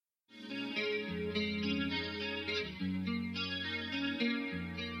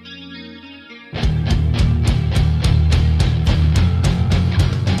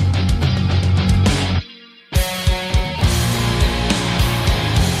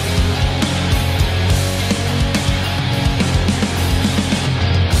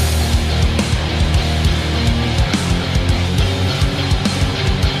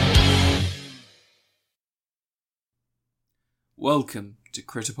welcome to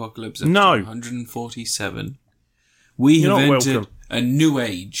Crit Apocalypse episode No. 147. We You're have not entered welcome. a new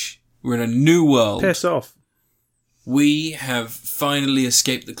age. We're in a new world. Piss off. We have finally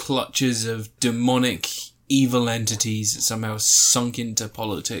escaped the clutches of demonic, evil entities that somehow sunk into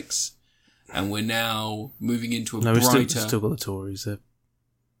politics. And we're now moving into a No, we've brighter... still got the Tories there.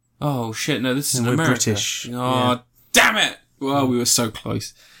 Oh, shit, no, this is And in we're America. British, Oh, yeah. damn it! Well, we were so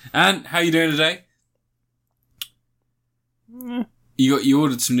close. And, how you doing today? You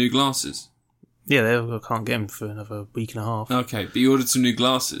ordered some new glasses. Yeah, I can't get them for another week and a half. Okay, but you ordered some new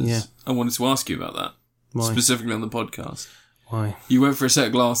glasses. Yeah. I wanted to ask you about that. Why? Specifically on the podcast. Why? You went for a set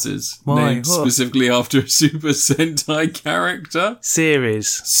of glasses. Why? Named What? specifically after a Super Sentai character. Series.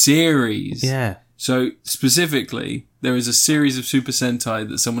 Series. Yeah. So, specifically, there is a series of Super Sentai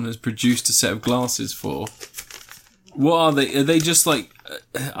that someone has produced a set of glasses for. What are they? Are they just like...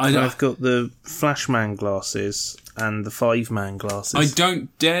 I've got the Flashman glasses and the 5-man glasses. I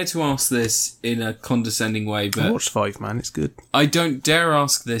don't dare to ask this in a condescending way, I but... watched 5-man, it's good. I don't dare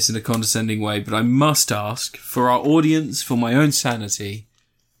ask this in a condescending way, but I must ask, for our audience, for my own sanity,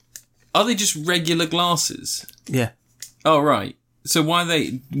 are they just regular glasses? Yeah. Oh, right. So why are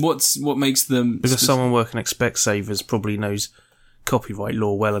they... What makes them... Because someone working at Specsavers probably knows copyright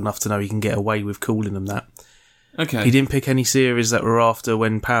law well enough to know he can get away with calling them that. Okay. He didn't pick any series that were after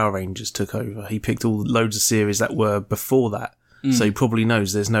when Power Rangers took over. He picked loads of series that were before that. So he probably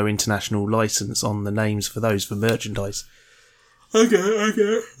knows there's no international license on the names for those for merchandise.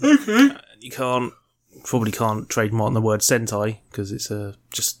 Okay. You probably can't trademark the word Sentai because it's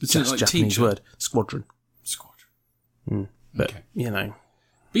just like Japanese teacher. word. Squadron. Squadron. But, Okay. you know.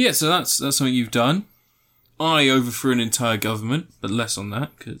 But yeah, so that's something you've done. I overthrew an entire government, but less on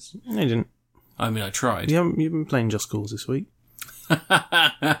that, because... I didn't. I mean, I tried. You've been playing Just Cause this week. Good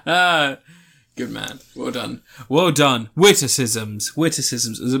man. Well done. Well done. Witticisms.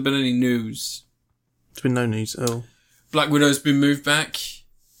 Has there been any news? There's been no news. Oh. Black Widow's been moved back.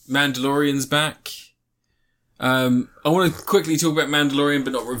 Mandalorian's back. I want to quickly talk about Mandalorian,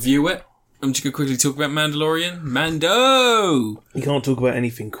 but not review it. I'm just going to quickly talk about Mandalorian. Mando! You can't talk about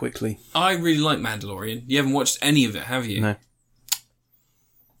anything quickly. I really like Mandalorian. You haven't watched any of it, have you? No.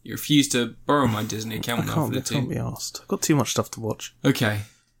 You refused to borrow my Disney account I after the can't be asked. I've got too much stuff to watch. Okay.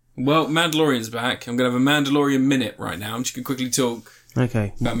 Well, Mandalorian's back. I'm going to have a Mandalorian minute right now. I'm just going to quickly talk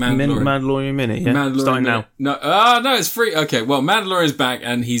Okay. about Mandalorian. Mandalorian Minute, yeah? Mandalorian Starting minute. now. No, it's free. Okay, well, Mandalorian's back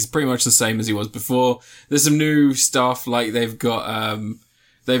and he's pretty much the same as he was before. There's some new stuff, like they've got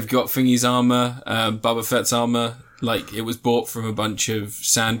Thingy's armor, Boba Fett's armor. Like, it was bought from a bunch of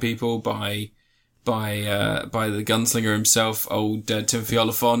sand people by the gunslinger himself, old Timothy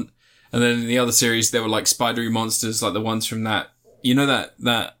Oliphant. And then in the other series, there were like spidery monsters, like the ones from that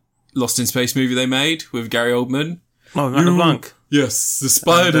Lost in Space movie they made with Gary Oldman. Oh, Matt LeBlanc. Yes, the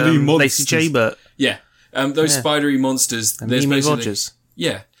spidery monsters. Lacey Chabert. Yeah. Those spidery monsters. And There's Mimi basically... Rogers.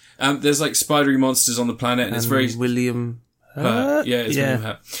 Yeah. There's like spidery monsters on the planet and it's very... William... It's William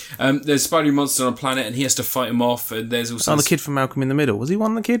Hurt. There's spidery monsters on a planet and he has to fight them off, and there's also... Oh, the kid from Malcolm in the Middle. Was he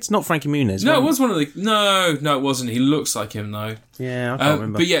one of the kids? Not Frankie Muniz. No, it was one of the... No, it wasn't. He looks like him, though. Yeah, I can't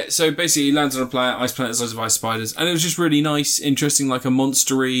remember. But yeah, so basically he lands on a planet, ice planet, there's loads of ice spiders, and it was just really nice, interesting, like a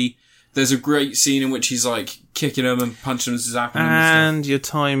monstery... There's a great scene in which he's like kicking them and punching them and zapping them and And your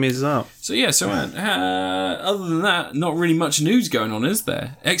time is up. stuff. So yeah, other than that, not really much news going on, is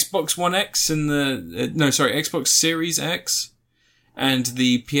there? Xbox One X and Xbox Series X and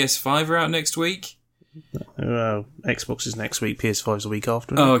the PS5 are out next week. Xbox is next week, PS5's the week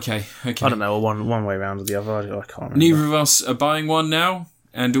after. Oh, okay. I don't know, one way round or the other. I can't remember. Neither of us are buying one now,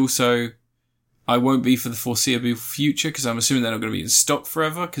 and also I won't be for the foreseeable future because I'm assuming they're not going to be in stock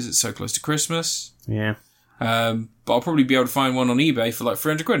forever because it's so close to Christmas. Yeah. But I'll probably be able to find one on eBay for like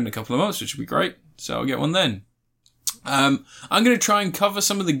 300 quid in a couple of months, which would be great. So I'll get one then. I'm going to try and cover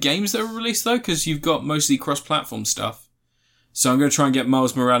some of the games that were released though, because you've got mostly cross-platform stuff. So I'm going to try and get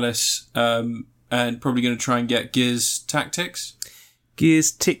Miles Morales, and probably going to try and get Gears Tactics.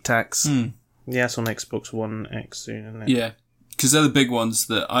 Gears Tic Tacs. Yeah, it's on Xbox One X soon, isn't it? Yeah. Because they're the big ones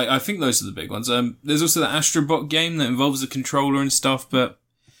that... I think those are the big ones. There's also the Astrobot game that involves a controller and stuff, but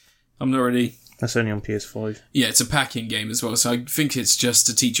I'm not really... That's only on PS5. Yeah, it's a packing game as well, so I think it's just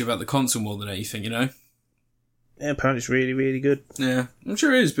to teach you about the console more than anything, you know? Yeah, apparently it's really, really good. Yeah, I'm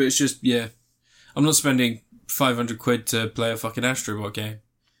sure it is, but it's just, yeah. I'm not spending 500 quid to play a fucking Astrobot game.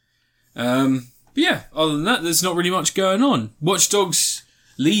 But yeah, other than that, there's not really much going on. Watch Dogs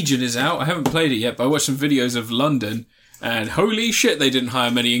Legion is out. I haven't played it yet, but I watched some videos of London... And holy shit, they didn't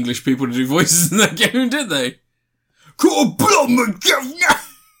hire many English people to do voices in that game, did they? Cool blood, my governor!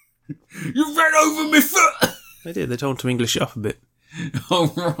 You ran over me foot! They did. They told him to English it up a bit. All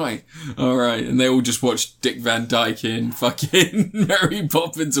right. And they all just watched Dick Van Dyke in fucking Mary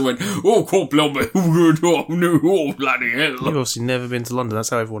Poppins and went, oh, no, oh, bloody hell. You've obviously never been to London. That's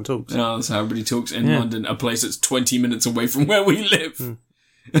how everyone talks. No, that's how everybody talks in London, a place that's 20 minutes away from where we live.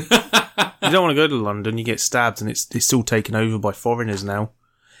 You don't want to go to London, you get stabbed, and it's all taken over by foreigners now.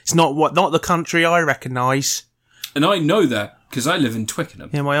 It's not the country I recognise. And I know that, because I live in Twickenham.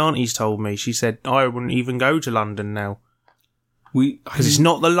 Yeah, my auntie's told me. She said, I wouldn't even go to London now. Because it's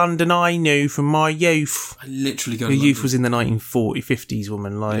not the London I knew from my youth. I literally go Your to London. youth was in the 1940s, 50s,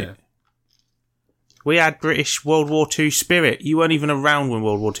 woman. Yeah. We had British World War II spirit. You weren't even around when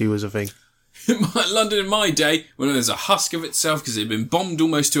World War II was a thing. London in my day, when it was a husk of itself because it had been bombed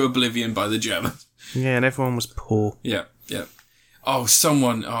almost to oblivion by the Germans. Yeah, and everyone was poor. Yeah.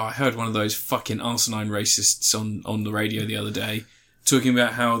 I heard one of those fucking asinine racists on the radio the other day talking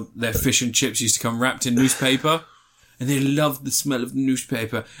about how their fish and chips used to come wrapped in newspaper. And they loved the smell of the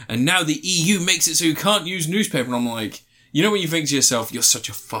newspaper. And now the EU makes it so you can't use newspaper. And I'm like, you know when you think to yourself, you're such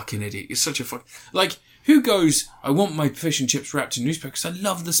a fucking idiot. You're such a like, who goes, I want my fish and chips wrapped in newspaper because I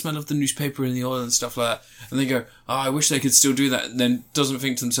love the smell of the newspaper and the oil and stuff like that. And they go, oh, I wish they could still do that. And then doesn't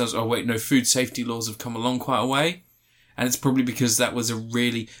think to themselves, oh wait, no, food safety laws have come along quite a way. And it's probably because that was a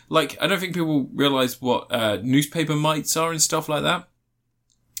really, I don't think people realise what newspaper mites are and stuff like that.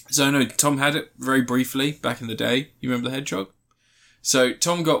 So I know Tom had it very briefly back in the day. You remember the hedgehog? So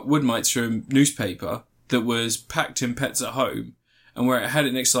Tom got wood mites from newspaper that was packed in Pets at Home, and where it had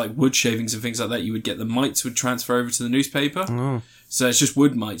it next to like wood shavings and things like that, you would get the mites would transfer over to the newspaper. Oh. So it's just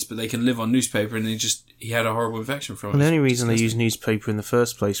wood mites, but they can live on newspaper, and he had a horrible infection from it. The only reason they used newspaper in the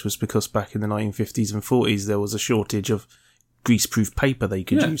first place was because back in the 1950s and 40s there was a shortage of greaseproof paper they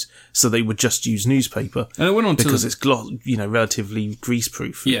could use, so they would just use newspaper. And it went on because it's relatively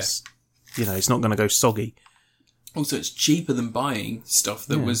greaseproof. Yes, it's not going to go soggy. Also, it's cheaper than buying stuff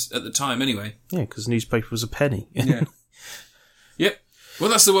that was at the time anyway. Yeah, because newspaper was a penny. Yeah. Yep. Well,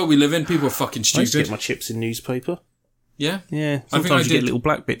 that's the world we live in. People are fucking stupid. I used to get my chips in newspaper. Yeah? Yeah. Sometimes you get little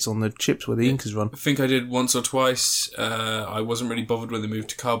black bits on the chips where the ink is run. I think I did once or twice. I wasn't really bothered when they moved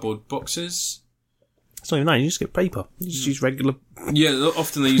to cardboard boxes. It's not even that. You just get paper. You just use regular... Yeah,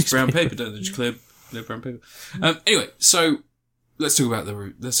 often they use brown paper, don't they? Just clear brown paper. Anyway, so let's talk about the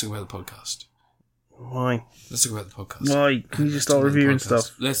podcast. Why? Let's talk about the podcast. Why? Can you just start reviewing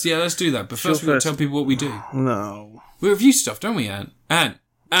stuff? Let's do that. But first, we've got to tell people what we do. No. We review stuff, don't we, Anne? Anne.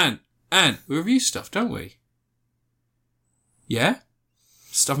 We review stuff, don't we? Yeah?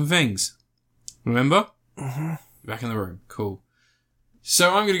 Stuff and things. Remember? Mm-hmm. Back in the room. Cool. So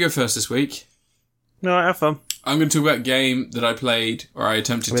I'm going to go first this week. No, have fun. I'm going to talk about a game that I played, or I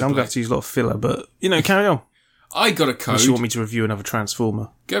attempted to play. I'm going to have to use a lot of filler, but, carry on. I got a code. Unless you want me to review another Transformer.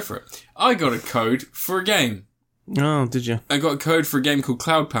 Go for it. I got a code for a game. Oh, did you? I got a code for a game called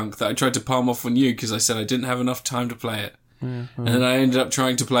Cloudpunk that I tried to palm off on you because I said I didn't have enough time to play it. Yeah, and then I ended up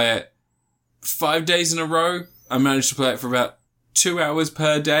trying to play it 5 days in a row. I managed to play it for about 2 hours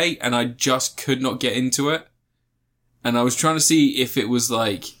per day, and I just could not get into it. And I was trying to see if it was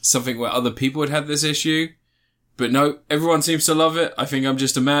like something where other people had this issue. But no, everyone seems to love it. I think I'm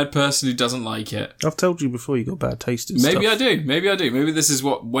just a mad person who doesn't like it. I've told you before you got bad taste in Maybe stuff. I do. Maybe this is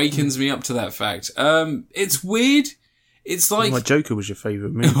what wakens me up to that fact. It's weird. It's like... My Joker was your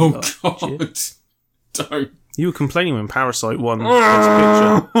favourite movie. Oh, God. Don't. You were complaining when Parasite won Best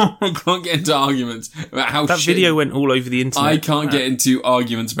Picture. I can't get into arguments about how that video went all over the internet. I can't get into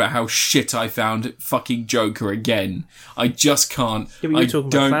arguments about how shit I found fucking Joker again. I just can't. Yeah, but you were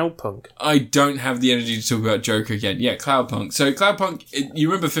talking about Cloudpunk. I don't have the energy to talk about Joker again. Yeah, Cloudpunk. So Cloudpunk, you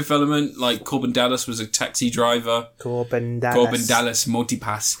remember Fifth Element? Like Corbin Dallas was a taxi driver. Corbin Dallas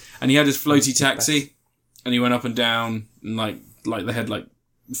Multipass. And he had his floaty taxi. And he went up and down. And like they had like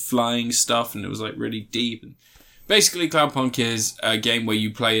flying stuff. And it was like really deep. And basically, Cloudpunk is a game where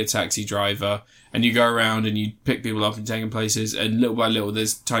you play a taxi driver and you go around and you pick people up and take them places, and little by little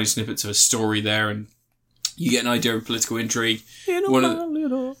there's tiny snippets of a story there and you get an idea of political intrigue. One of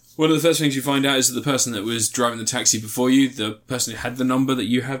the first things you find out is that the person that was driving the taxi before you, the person who had the number that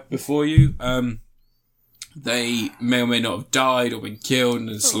you had before you, they may or may not have died or been killed,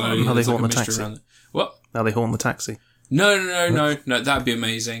 and slowly there's like a mystery around it. What? Now they haunt the taxi. No, that'd be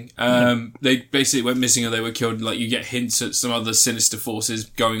amazing. They basically went missing or they were killed, and like you get hints at some other sinister forces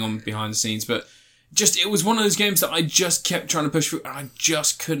going on behind the scenes, but it was one of those games that I just kept trying to push through, and I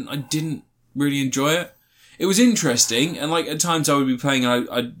just couldn't. I didn't really enjoy it. It was interesting, and like at times I would be playing and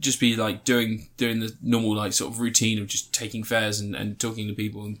I'd just be like doing the normal like sort of routine of just taking fares and talking to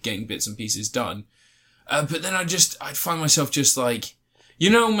people and getting bits and pieces done. But then I'd find myself just like,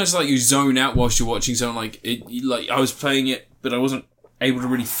 almost like you zone out whilst you're watching something. Like I was playing it, but I wasn't able to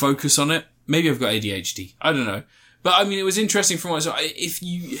really focus on it. Maybe I've got ADHD. I don't know. But I mean, it was interesting from what I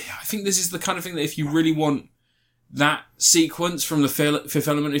think this is the kind of thing that if you really want that sequence from the Fifth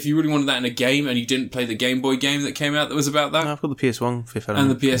Element, if you really wanted that in a game and you didn't play the Game Boy game that came out that was about that. No, I've got the PS1 Fifth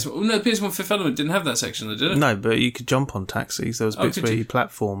Element. And the PS1. Well, no, the PS1 Fifth Element didn't have that section though, did it? No, but you could jump on taxis. There was bits where you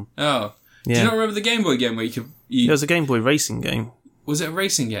platform. Oh. Yeah. Do you not remember the Game Boy game where you could... There was a Game Boy racing game. Was it a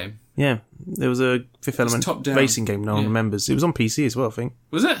racing game? Yeah. There was a Fifth Element racing game no one remembers. It was on PC as well, I think.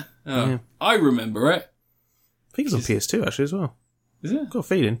 Was it? Oh. Yeah. I remember it. I think it was on PS2 actually as well. Is it? I've got a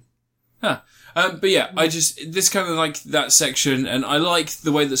feeling. Huh. But yeah, this kind of like that section, and I like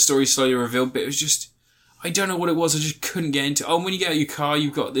the way the story slowly revealed, but it was just, I don't know what it was, I just couldn't get into it. Oh, when you get out of your car,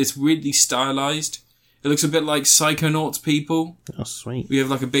 you've got this weirdly stylized, it looks a bit like Psychonauts people. Oh, sweet. You have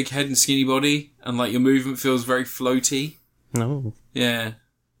like a big head and skinny body, and like your movement feels very floaty. No. Yeah.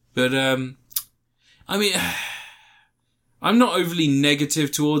 But, I mean, I'm not overly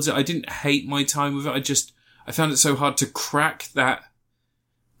negative towards it. I didn't hate my time with it. I found it so hard to crack that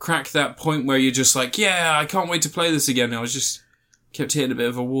point where you're just like, yeah, I can't wait to play this again. I was just kept hitting a bit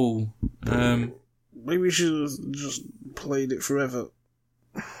of a wall. Maybe we should have just played it forever.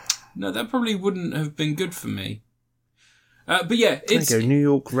 No, that probably wouldn't have been good for me. But yeah, it's... There you go, New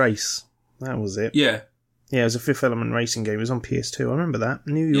York Race. That was it. Yeah. Yeah, it was a Fifth Element racing game. It was on PS2. I remember that.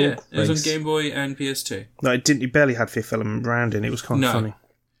 New York Race. Yeah, it was on Game Boy and PS2. No, it barely had Fifth Element branding. It was kind of funny.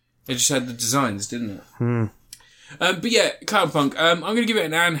 It just had the designs, didn't it? But yeah, Cloudpunk, I'm going to give it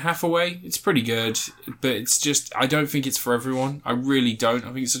an hour and a half away. It's pretty good, but it's just, I don't think it's for everyone. I really don't.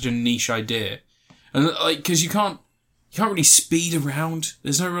 I think it's such a niche idea. And like, because you can't really speed around.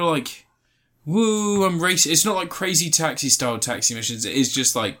 There's no real like, woo, I'm racing. It's not like Crazy Taxi style taxi missions. It is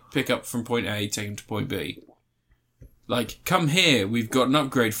just like, pick up from point A, take them to point B. Like, come here, we've got an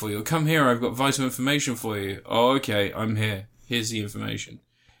upgrade for you. Or, come here, I've got vital information for you. Oh, okay, I'm here. Here's the information.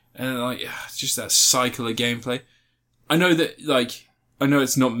 And like, it's just that cycle of gameplay. I know that, like,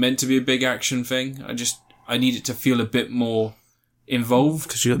 it's not meant to be a big action thing. I need it to feel a bit more involved.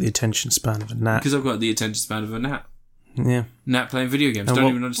 Because you got the attention span of a gnat. Because I've got the attention span of a gnat. Yeah. Gnat playing video games. And Don't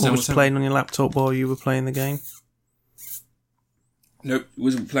even understand what was playing on your laptop while you were playing the game? Nope,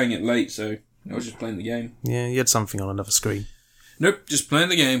 wasn't playing it late, so I was just playing the game. Yeah, you had something on another screen. Nope, just playing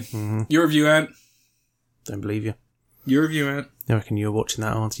the game. Mm-hmm. Your review, Ant. Don't believe you. Your review, Ant. I reckon you were watching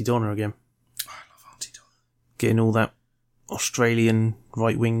that Auntie Donna again. Oh, I love Auntie Donna. Getting all that Australian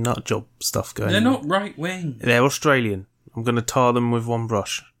right-wing nut job stuff going. They're not right-wing. They're Australian. I'm going to tar them with one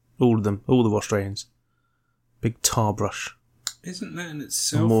brush. All of them. All the Australians. Big tar brush. Isn't that in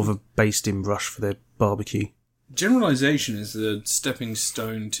itself... More of a basting brush for their barbecue. Generalisation is the stepping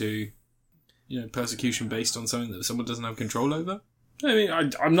stone to, persecution based on something that someone doesn't have control over. I mean,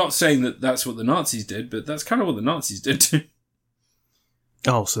 I'm not saying that that's what the Nazis did, but that's kind of what the Nazis did too.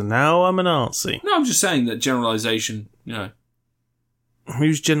 Oh, so now I'm a Nazi. No, I'm just saying that generalisation,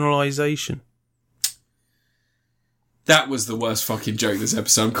 Whose generalisation? That was the worst fucking joke this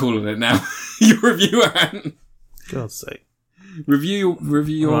episode. I'm calling it now. Your review, Ant. God's sake. Review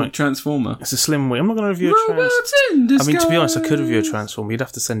your Transformer. It's a slim way. I'm not going to review a Transformer. I mean, to be honest, I could review a Transformer. You'd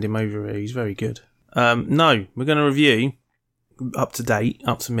have to send him over here. He's very good. No, we're going to review, up to date,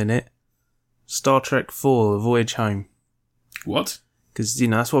 up to minute, Star Trek IV, The Voyage Home. What? Because,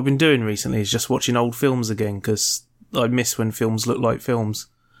 that's what I've been doing recently, is just watching old films again, because I miss when films look like films.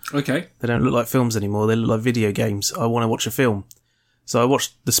 Okay. They don't look like films anymore. They look like video games. I want to watch a film. So I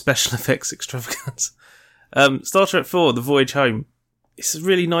watched the special effects extravaganza. Star Trek IV, The Voyage Home. It's a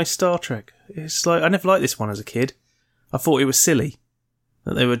really nice Star Trek. It's like, I never liked this one as a kid. I thought it was silly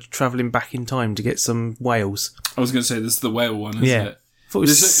that they were travelling back in time to get some whales. I was going to say, this is the whale one, isn't it? I thought it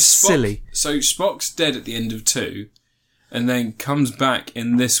was silly. So Spock's dead at the end of 2, and then comes back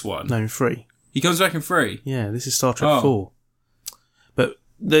in this one. No, in 3. He comes back in 3? Yeah, this is Star Trek 4. But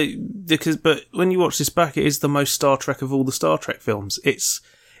but when you watch this back, it is the most Star Trek of all the Star Trek films. It's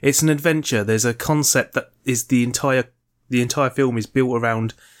an adventure. There's a concept that is the entire film is built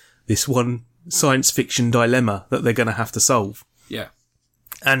around this one science fiction dilemma that they're going to have to solve. Yeah.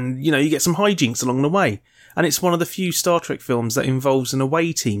 And, you get some hijinks along the way. And it's one of the few Star Trek films that involves an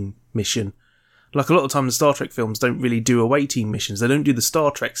away team mission. Like, a lot of time the Star Trek films don't really do away team missions. They don't do the Star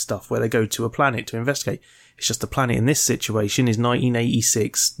Trek stuff where they go to a planet to investigate. It's just the planet in this situation is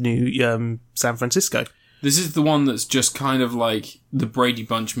 1986 New San Francisco. This is the one that's just kind of like the Brady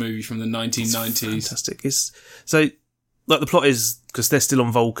Bunch movie from the 1990s. It's fantastic. So, the plot is, because they're still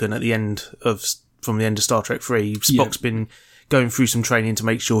on Vulcan from the end of Star Trek 3, Spock's been going through some training to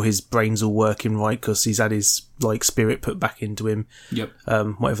make sure his brain's all working right because he's had his like spirit put back into him. Yep.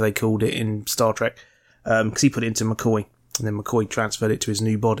 Whatever they called it in Star Trek. Because he put it into McCoy, and then McCoy transferred it to his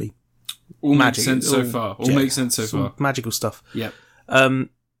new body. All makes sense so far. All makes sense so far. Magical stuff. Yep. And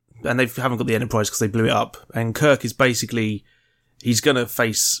they haven't got the Enterprise because they blew it up. And Kirk is basically, he's going to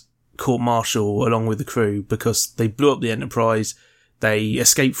face court-martial along with the crew because they blew up the Enterprise. They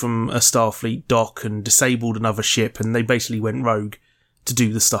escaped from a Starfleet dock and disabled another ship, and they basically went rogue to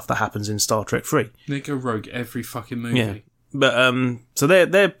do the stuff that happens in Star Trek 3. They go rogue every fucking movie. Yeah. But, so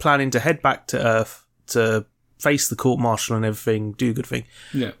they're planning to head back to Earth to face the court-martial and everything, do a good thing.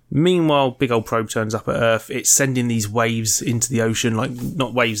 Yeah. Meanwhile, big old probe turns up at Earth. It's sending these waves into the ocean, like,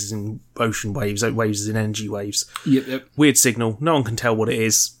 not waves as in ocean waves, waves as in energy waves. Yep. Weird signal. No one can tell what it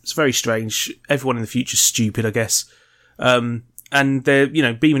is. It's very strange. Everyone in the future's stupid, I guess. And they're,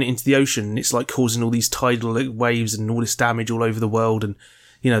 beaming it into the ocean. It's like causing all these tidal waves and all this damage all over the world. And,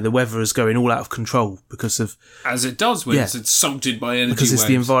 the weather is going all out of control because of... As it does when it's assaulted by energy because it's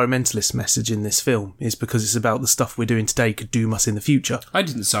waves. the environmentalist message in this film, is because it's about the stuff we're doing today could doom us in the future. I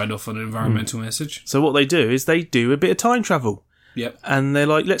didn't sign off on an environmental message. So what they do is they do a bit of time travel. Yep. And they're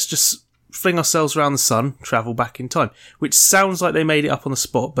like, let's just fling ourselves around the sun, travel back in time. Which sounds like they made it up on the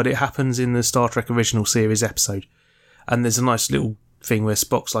spot, but it happens in the Star Trek original series episode. And there's a nice little thing where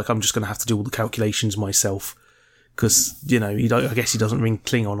Spock's like, I'm just going to have to do all the calculations myself. Because, I guess he doesn't ring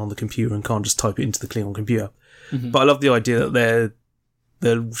Klingon on the computer and can't just type it into the Klingon computer. Mm-hmm. But I love the idea that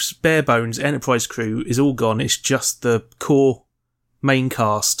the bare bones Enterprise crew is all gone. It's just the core main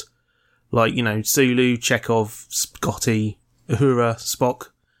cast. Like, Sulu, Chekhov, Scotty, Uhura,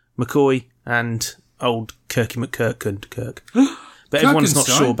 Spock, McCoy, and old Kirky Kirk. But everyone's not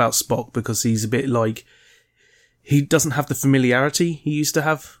sure about Spock because he's a bit like... He doesn't have the familiarity he used to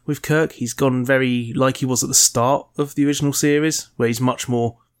have with Kirk. He's gone very like he was at the start of the original series, where he's much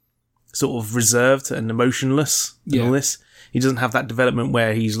more sort of reserved and emotionless and all this. He doesn't have that development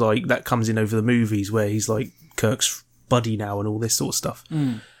where he's like, that comes in over the movies, where he's like Kirk's buddy now and all this sort of stuff.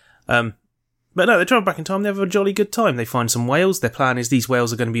 But no, they travel back in time. They have a jolly good time. They find some whales. Their plan is these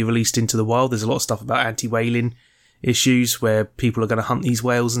whales are going to be released into the wild. There's a lot of stuff about anti-whaling issues where people are going to hunt these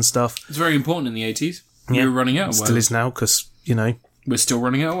whales and stuff. It's very important in the 80s. We were running out of whales. Still is now, because, we're still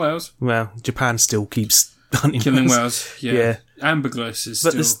running out of whales. Well, Japan still keeps hunting killing whales. Yeah. Amberglass is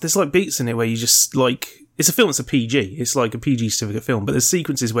but still... there's like beats in it where you just, like... It's a film that's a PG. It's like a PG certificate film, but there's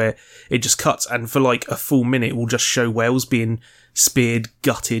sequences where it just cuts, and for like a full minute, will just show whales being speared,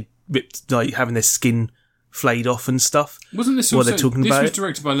 gutted, ripped, like having their skin flayed off and stuff. Wasn't this also... This was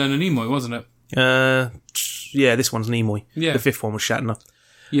directed by Leonard Nimoy, wasn't it? Yeah, this one's Nimoy. Yeah. The fifth one was Shatner.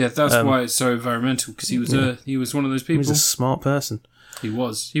 Yeah, that's why it's so environmental, because he was one of those people. He was a smart person. He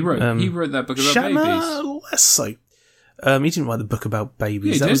was. He wrote that book about Shatner, babies. Less so. He didn't write the book about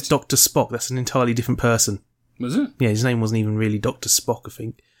babies. That was Dr. Spock. That's an entirely different person. Was it? Yeah, his name wasn't even really Dr. Spock, I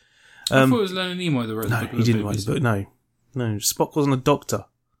think. I thought it was Leonard Nimoy that wrote the book about babies. No, he didn't write the book. No, Spock wasn't a doctor.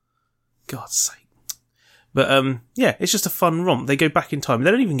 God's sake. But, yeah, it's just a fun romp. They go back in time.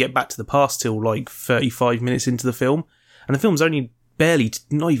 They don't even get back to the past till, like, 35 minutes into the film. And the film's only...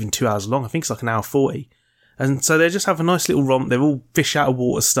 not even 2 hours long. I think it's like an hour 40. And so they just have a nice little romp. They're all fish out of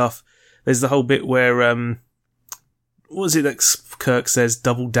water stuff. There's the whole bit where, what was it that Kirk says,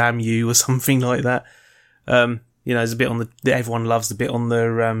 double damn you or something like that. There's a bit on everyone loves the bit on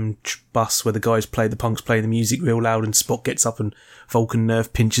the bus where the punks play the music real loud and Spock gets up and Vulcan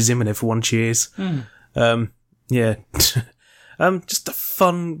Nerve pinches him and everyone cheers. Yeah. Just a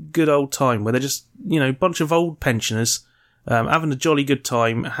fun, good old time where they're just, a bunch of old pensioners having a jolly good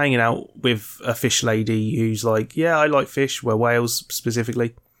time, hanging out with a fish lady who's like, yeah, I like fish, whales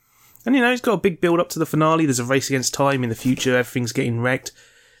specifically. And, he's got a big build up to the finale. There's a race against time in the future. Everything's getting wrecked.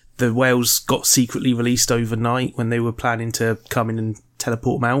 The whales got secretly released overnight when they were planning to come in and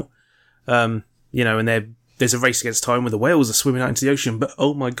teleport them out. And there's a race against time where the whales are swimming out into the ocean. But,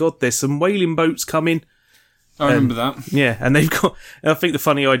 oh my God, there's some whaling boats coming. I remember that. Yeah, and I think the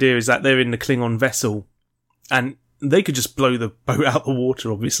funny idea is that they're in the Klingon vessel and they could just blow the boat out the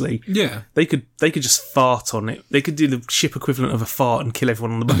water, obviously. Yeah. They could just fart on it. They could do the ship equivalent of a fart and kill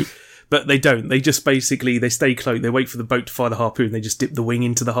everyone on the boat. But they don't. They just basically, they stay cloaked. They wait for the boat to fire the harpoon. They just dip the wing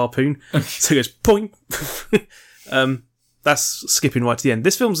into the harpoon. So it goes, poing. That's skipping right to the end.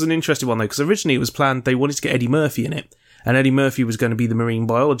 This film's an interesting one, though, because originally it was planned they wanted to get Eddie Murphy in it. And Eddie Murphy was going to be the marine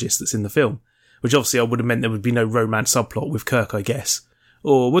biologist that's in the film. Which obviously I would have meant there would be no romance subplot with Kirk, I guess.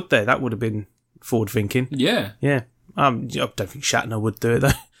 Or would there? That would have been forward thinking. Yeah. Yeah. I don't think Shatner would do it,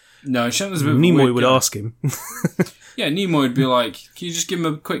 though. No, Shatner's a bit of a Nimoy weird would guy. ask him. Yeah, Nimoy would be like, can you just give him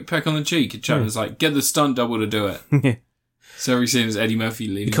a quick peck on the cheek? And Shatner's like, get the stunt double to do it. Yeah. So every scene is Eddie Murphy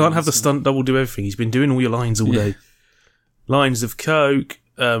leading. You can't have the stunt double do everything. He's been doing all your lines all day. Lines of coke.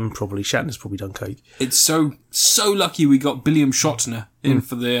 Probably Shatner's probably done coke. It's so lucky we got William Shatner in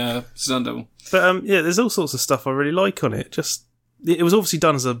for the stunt double. But there's all sorts of stuff I really like on it. Just it was obviously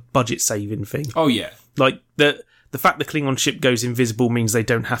done as a budget saving thing. Oh yeah, like the fact the Klingon ship goes invisible means they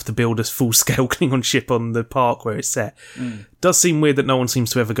don't have to build a full-scale Klingon ship on the park where it's set. Does seem weird that no one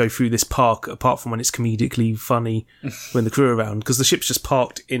seems to ever go through this park, apart from when it's comedically funny when the crew are around, because the ship's just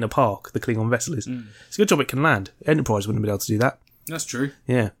parked in a park, the Klingon vessel is. It's a good job it can land. Enterprise wouldn't have been able to do that. That's true.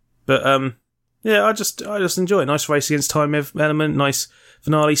 Yeah. But, I just enjoy it. Nice race against time element, nice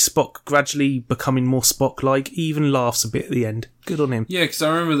finale. Spock gradually becoming more Spock-like, even laughs a bit at the end. Good on him. Yeah, because I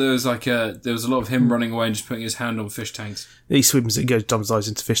remember there was a lot of him running away and just putting his hand on fish tanks. He swims, he goes, dumps his eyes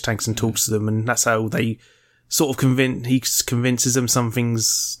into fish tanks and talks to them, and that's how they sort of convinces them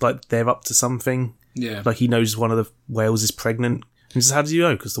something's, like, they're up to something. Yeah. Like, he knows one of the whales is pregnant. He says, how do you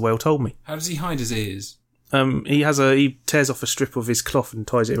know? Because the whale told me. How does he hide his ears? He tears off a strip of his cloth and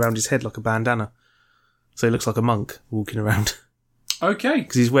ties it around his head like a bandana. So he looks like a monk walking around. Okay.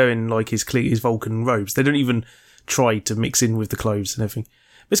 Because he's wearing like his Vulcan robes. They don't even try to mix in with the clothes and everything.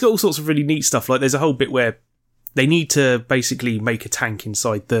 But it's got all sorts of really neat stuff. Like there's a whole bit where they need to basically make a tank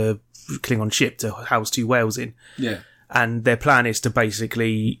inside the Klingon ship to house 2 whales in. Yeah. And their plan is to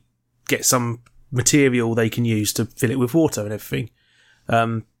basically get some material they can use to fill it with water and everything.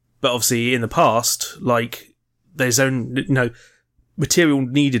 But obviously in the past, like there's material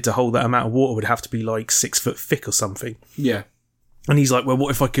needed to hold that amount of water would have to be like 6 foot thick or something. Yeah. And he's like, well,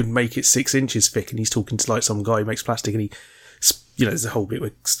 what if I could make it 6 inches thick? And he's talking to like some guy who makes plastic, and he, there's a whole bit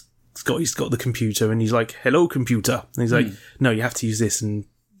where he's got the computer, and he's like, hello, computer. And he's like, no, you have to use this. And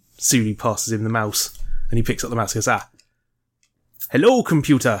Sulu passes him the mouse, and he picks up the mouse and goes, hello,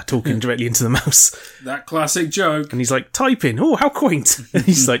 computer, talking directly into the mouse. That classic joke. And he's like, typing. Oh, how quaint. And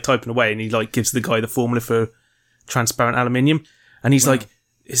he's like typing away, and he like gives the guy the formula for transparent aluminium. And he's like,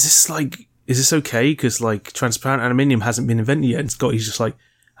 is this okay? Because like transparent aluminium hasn't been invented yet. And Scotty's just like,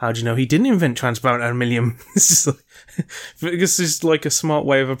 how do you know he didn't invent transparent aluminium? It's just like, this is like a smart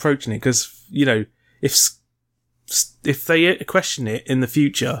way of approaching it. Because, if they question it in the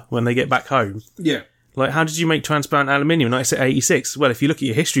future when they get back home. Yeah. Like, how did you make transparent aluminium in 1986? Well, if you look at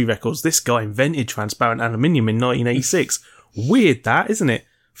your history records, this guy invented transparent aluminium in 1986. Weird that, isn't it?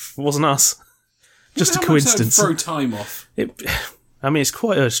 Wasn't us. Just a coincidence. Throw time off. It's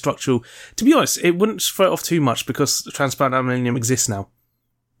quite a structural... To be honest, it wouldn't throw it off too much because transparent aluminium exists now.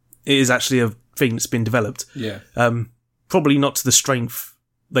 It is actually a thing that's been developed. Yeah. Probably not to the strength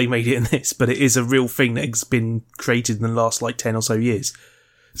they made it in this, but it is a real thing that's been created in the last 10 or so years.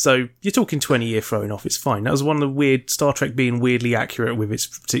 So you're talking 20-year throwing off, it's fine. That was one of the weird... Star Trek being weirdly accurate with its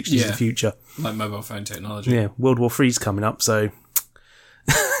predictions of the future. Like mobile phone technology. Yeah, World War III's coming up, so...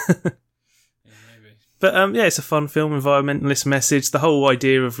 But it's a fun film, environmentalist message. The whole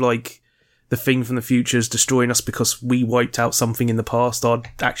idea of the thing from the future is destroying us because we wiped out something in the past, our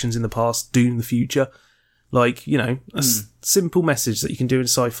actions in the past doom the future. A simple message that you can do in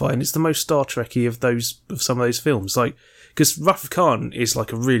sci-fi, and it's the most Star Trek-y of some of those films. Because Wrath of Khan is a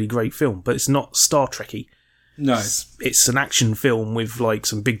really great film, but it's not Star Trek-y. No. It's an action film with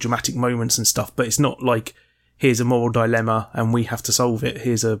some big dramatic moments and stuff, but it's not here's a moral dilemma and we have to solve it.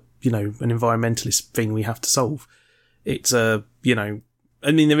 Here's an environmentalist thing we have to solve. It's there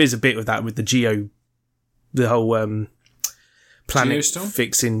is a bit of that with the whole planet Geostorm?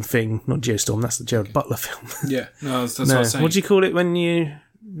 Fixing thing. Not Geostorm, that's the Gerard Butler film. Yeah, no, that's what I was saying. What do you call it when you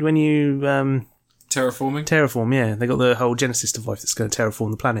terraforming? Terraform, yeah. They got the whole Genesis device that's going to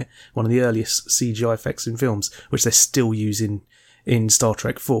terraform the planet. One of the earliest CGI effects in films, which they're still using in Star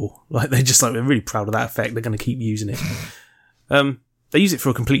Trek 4. They're just they're really proud of that effect. They're going to keep using it. They use it for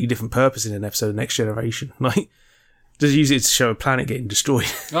a completely different purpose in an episode of Next Generation. Just use it to show a planet getting destroyed.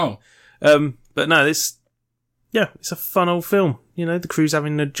 Oh. But no, it's a fun old film. The crew's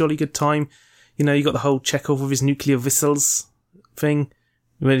having a jolly good time. You got the whole Chekhov with his nuclear missiles thing.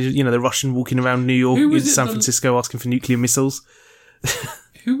 The Russian walking around New York in San Francisco asking for nuclear missiles.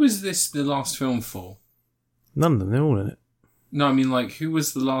 Who was the last film for? None of them. They're all in it. No, I mean, who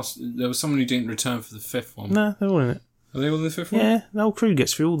was the last... There was someone who didn't return for the 5th one. No, they're all in it. Are they all in the 5th one? Yeah, the whole crew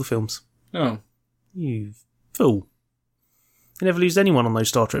gets through all the films. Oh. You fool. They never lose anyone on those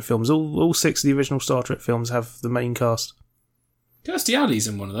Star Trek films. All 6 of the original Star Trek films have the main cast. Kirstie Alley's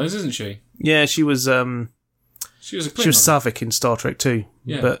in one of those, isn't she? Yeah, she was... She was Saavik in Star Trek 2,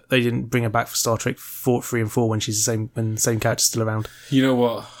 yeah. But they didn't bring her back for Star Trek 3 and 4 when the same character's still around. You know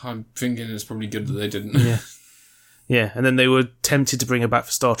what? I'm thinking it's probably good that they didn't. Yeah. Yeah, and then they were tempted to bring her back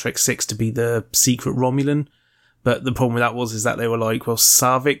for Star Trek 6 to be the secret Romulan, But the problem with that is that they were like, well,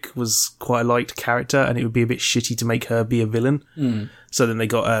 Savik was quite a liked character, and it would be a bit shitty to make her be a villain. So then they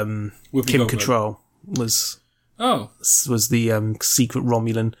got Kim Cattrall was the secret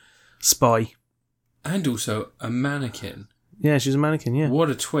Romulan spy, and also a mannequin. Yeah, she was a mannequin. Yeah,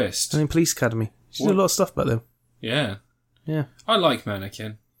 what a twist! And in Police Academy, she did a lot of stuff back then. Yeah, yeah. I like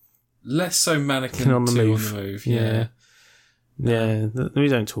Mannequin. Less so Mannequin on the move. Yeah. Yeah, we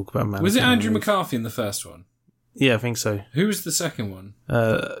don't talk about Mannequin. Was it Andrew McCarthy in the first one? Yeah, I think so. Who was the second one?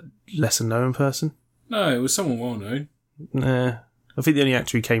 Lesser known person? No, it was someone well known. I think the only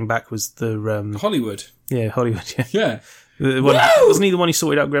actor who came back was the... Hollywood. Yeah, Hollywood, yeah. Yeah. Wasn't he the one who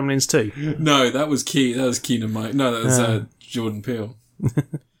sorted out Gremlins 2? No, that was Keenan Mike. No, that was Jordan Peele.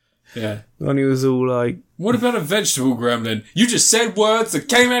 Yeah. And he was all like... What about a vegetable gremlin? You just said words that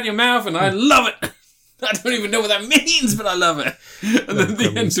came out of your mouth and I love it. I don't even know what that means, but I love it. And then the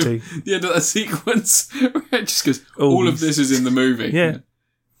end of that sequence, it just goes, all of this is in the movie. Yeah.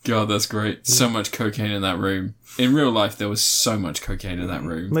 God, that's great. So much cocaine in that room. In real life, there was so much cocaine in that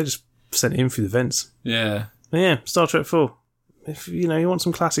room. They just sent it in through the vents. Yeah. But yeah, Star Trek 4. If, you want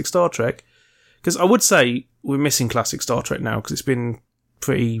some classic Star Trek... Because I would say we're missing classic Star Trek now, because it's been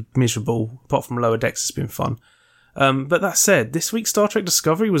pretty miserable. Apart from Lower Decks, it's been fun. But that said, this week's Star Trek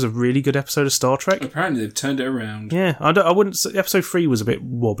Discovery was a really good episode of Star Trek. Apparently they've turned it around. Yeah, I wouldn't say... Episode 3 was a bit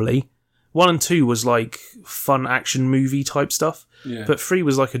wobbly. 1 and 2 was like fun action movie type stuff. Yeah. But 3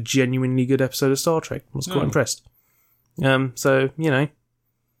 was like a genuinely good episode of Star Trek. I was quite impressed. So, yeah.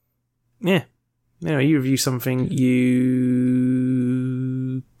 You review something,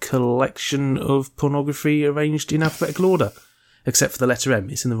 collection of pornography arranged in alphabetical order. Except for the letter M,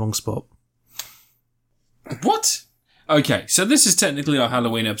 it's in the wrong spot. What? Okay, so this is technically our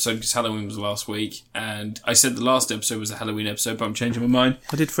Halloween episode because Halloween was last week, and I said the last episode was a Halloween episode, but I'm changing my mind.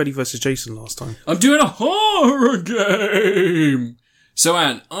 I did Freddy vs. Jason last time. I'm doing a horror game! So,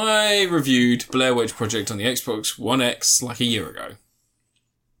 Anne, I reviewed Blair Witch Project on the Xbox One X like a year ago.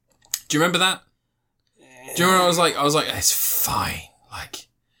 Do you remember that? Do you remember I was like, it's fine. Like,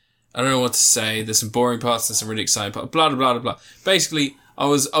 I don't know what to say. There's some boring parts and some really exciting parts. Blah, blah, blah, blah. Basically, I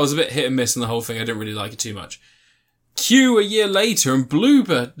was a bit hit and miss on the whole thing. I didn't really like it too much. Cue a year later and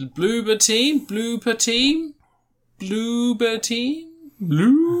Bloober Team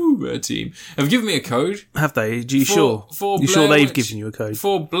have given me a code. Have they? Are you sure? You sure they've given you a code?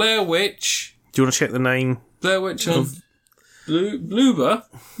 For Blair Witch. Do you want to check the name? Blair Witch on Bloober?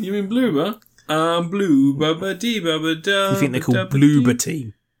 You mean Bloober? Bloober. You think they're called Bloober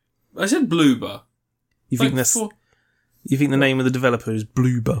Team? I said Bloober. You think You think the name of the developer is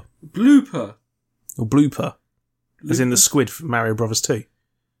Bloober? Blooper. Or Blooper? As in the squid from Mario Brothers 2?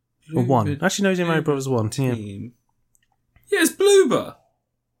 Or 1? Actually, no, it's in Mario Brothers 1. Team. Yeah, it's Bloober.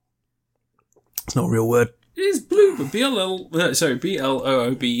 It's not a real word. It is Bloober.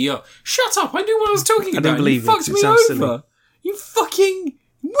 B-L-O-O-B-E-R. Shut up! I knew what I was talking about. I didn't believe you fucked me over. Silly. You fucking...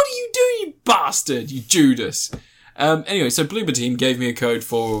 What are you doing, you bastard? You Judas. Anyway, so Bloober Team gave me a code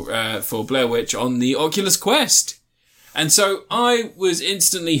for Blair Witch on the Oculus Quest. And so I was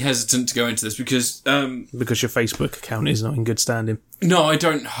instantly hesitant to go into this because your Facebook account is not in good standing. No, I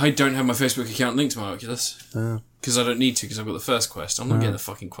don't have my Facebook account linked to my Oculus. Because I don't need to, because I've got the first Quest. I'm not getting the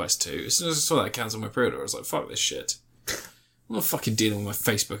fucking Quest 2. As soon as I saw that cancel my pre-order, I was like, fuck this shit. I'm not fucking dealing with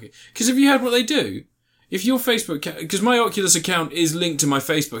my Facebook. Because have you heard what they do? If your Facebook account... Because my Oculus account is linked to my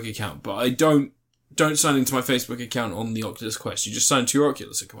Facebook account, but I don't sign into my Facebook account on the Oculus Quest. You just sign to your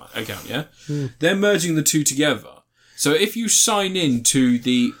Oculus account, yeah? They're merging the two together. So if you sign in to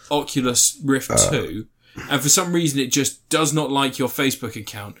the Oculus Rift 2, and for some reason it just does not like your Facebook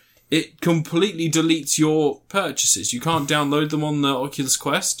account, it completely deletes your purchases. You can't download them on the Oculus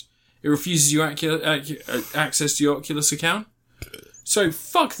Quest. It refuses you access to your Oculus account. So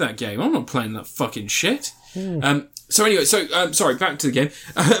fuck that game. I'm not playing that fucking shit. So anyway, sorry, back to the game.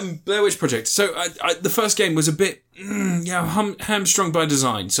 Blair Witch Project. So the first game was a bit, hamstrung by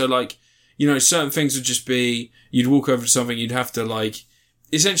design. So like, certain things would just be, you'd walk over to something, you'd have to like,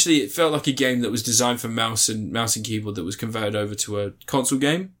 essentially it felt like a game that was designed for mouse and keyboard that was converted over to a console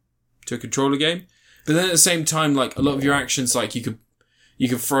game, to a controller game. But then at the same time, like a lot of your actions, like you could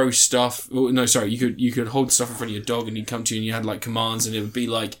throw stuff, you could hold stuff in front of your dog and he'd come to you and you had like commands and it would be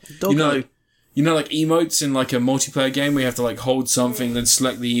like, like emotes in like a multiplayer game where you have to like hold something, then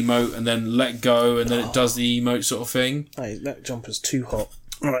select the emote and then let go and then it does the emote sort of thing. Hey, that jumper's too hot.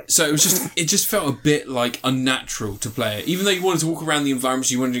 Right. So it just felt a bit like unnatural to play it. Even though you wanted to walk around the environment,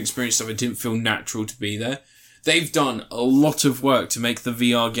 you wanted to experience stuff, it didn't feel natural to be there. They've done a lot of work to make the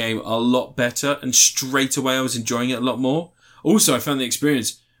VR game a lot better, and straight away I was enjoying it a lot more. Also, I found the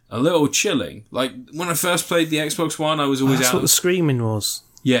experience a little chilling. Like, when I first played the Xbox One, I was always That's what the screaming was.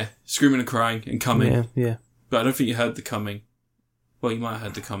 Yeah, screaming and crying and coming. Yeah. But I don't think you heard the coming. Well, you might have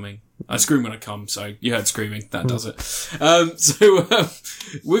heard the coming. I scream when I come, so you heard screaming. That does it.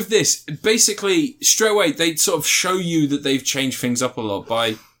 With this, basically, straight away, they sort of show you that they've changed things up a lot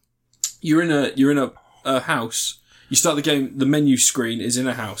by... You're in a house. You start the game, the menu screen is in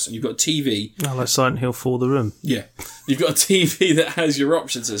a house, and you've got a TV. Oh, like Silent Hill 4 The Room. Yeah. You've got a TV that has your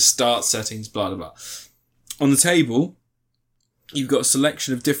options as start, settings, blah, blah, blah. On the table, you've got a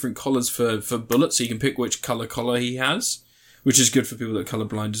selection of different colours for bullets, so you can pick which color he has, which is good for people that are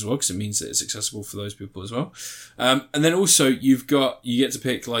colourblind as well, because it means that it's accessible for those people as well. And then also, you get to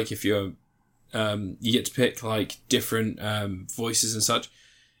pick, like, if you're, you get to pick, like, different voices and such.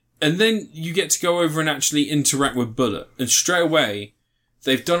 And then you get to go over and actually interact with Bullet. And straight away,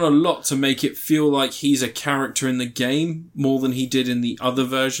 they've done a lot to make it feel like he's a character in the game more than he did in the other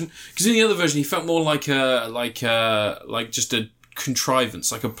version. Because in the other version, he felt more like just a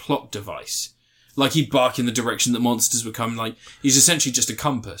contrivance, like a plot device. Like he'd bark in the direction that monsters would come. Like he's essentially just a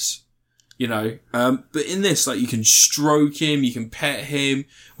compass, you know. But in this, like you can stroke him, you can pet him.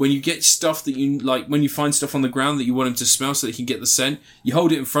 When you get stuff that you like, when you find stuff on the ground that you want him to smell so that he can get the scent, you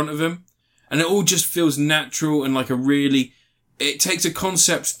hold it in front of him, and it all just feels natural and like it takes a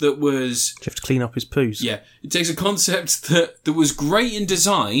concept that was... Do you have to clean up his poos? Yeah. It takes a concept that was great in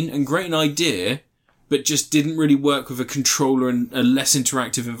design and great in idea, but just didn't really work with a controller and a less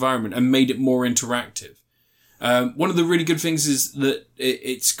interactive environment and made it more interactive. One of the really good things is that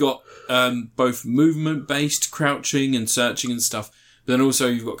it's got both movement-based crouching and searching and stuff, but then also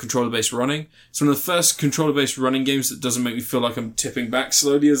you've got controller-based running. It's one of the first controller-based running games that doesn't make me feel like I'm tipping back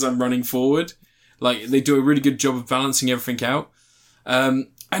slowly as I'm running forward. Like, they do a really good job of balancing everything out. And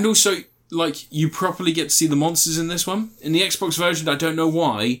also, like, you properly get to see the monsters in this one. In the Xbox version, I don't know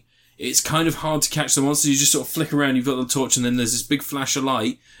why, it's kind of hard to catch the monsters. You just sort of flick around, you've got the torch, and then there's this big flash of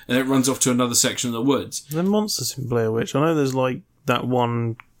light, and it runs off to another section of the woods. Are there monsters in Blair Witch? I know there's, like, that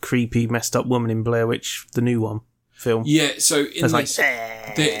one creepy, messed up woman in Blair Witch, the new one film. Yeah, so in this,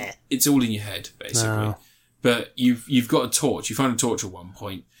 like, it's all in your head, basically. No. But you've got a torch. You find a torch at one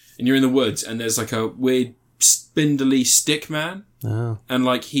point, and you're in the woods, and there's like a weird spindly stick man. Oh. And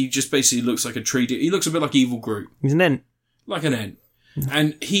like, he just basically looks like a tree. He looks a bit like Evil Groot. He's an ent. Like an ent.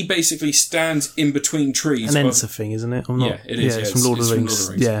 And he basically stands in between trees. An ent's a thing, isn't it? Yeah, it is. Yeah, it's from Lord of the Rings.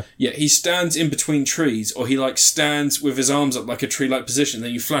 Yeah. Yeah, he stands in between trees, or he like stands with his arms up like a tree-like position,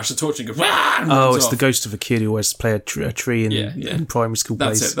 then you flash the torch and go, and it's the ghost of a kid who always play a tree in primary school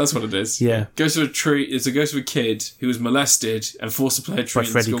plays. That's it. That's what it is. Yeah. Ghost of a tree is a ghost of a kid who was molested and forced to play a tree by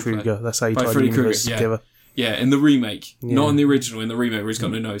Freddy Krueger. That's how you tie the universe together. Yeah, in the remake. Yeah. Not in the original, in the remake where he's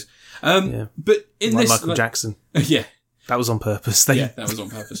got no nose. But in like this... Michael Jackson. Yeah. That was on purpose. Yeah, that was on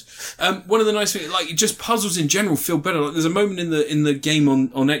purpose. One of the nice things, like, just puzzles in general feel better. Like, there's a moment in the game on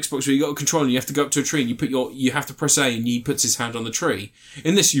Xbox where you got a controller and you have to go up to a tree and you have to press A and he puts his hand on the tree.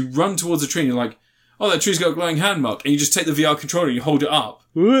 In this, you run towards the tree and you're like, oh, that tree's got a glowing hand mark. And you just take the VR controller and you hold it up.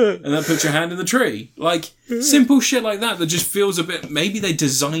 And that puts your hand in the tree. Like, simple shit like that just feels a bit... Maybe they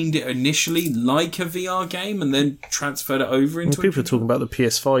designed it initially like a VR game and then transferred it over into... People are talking about the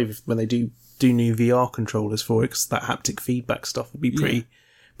PS5 when they do new VR controllers for it, because that haptic feedback stuff would be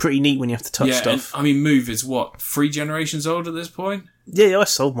pretty neat when you have to touch stuff. And, I mean, Move is what, 3 generations old at this point? Yeah, I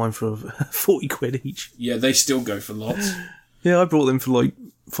sold mine for 40 quid each. Yeah, they still go for lots. Yeah, I bought them for like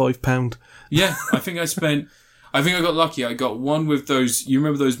 £5. Yeah, I think I got lucky. I got one with those, you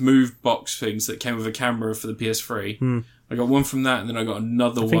remember those Move box things that came with a camera for the PS3? I got one from that, and then I got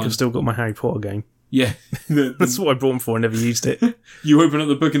another one. I think I've still got my Harry Potter game. Yeah. That's what I bought them for. I never used it. You open up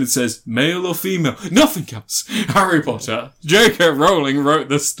the book and it says, male or female? Nothing else. Harry Potter. J.K. Rowling wrote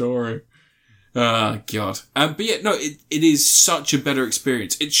the story. God. But yeah, no, it is such a better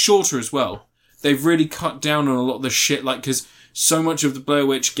experience. It's shorter as well. They've really cut down on a lot of the shit, like, because so much of the Blair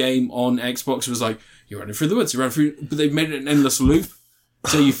Witch game on Xbox was like, you're running through the woods, but they've made it an endless loop.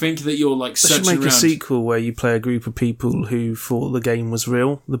 So you think that you're like searching around. They should make a sequel where you play a group of people who thought the game was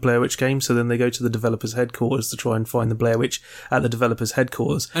real, the Blair Witch game, so then they go to the developers' headquarters to try and find the Blair Witch at the developers'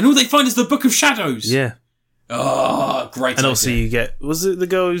 headquarters. And all they find is the Book of Shadows! Yeah. Oh, great And also you get... Was it the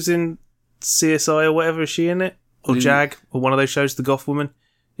girl who's in CSI or whatever? Is she in it? Or Jag? Or one of those shows, The Goth Woman?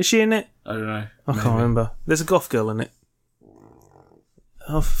 Is she in it? I don't know. I can't remember. There's a goth girl in it.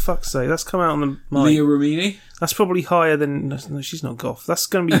 Oh, for fuck's sake. That's come out on the mic. Leah Remini? That's probably higher than... No, she's not goth. That's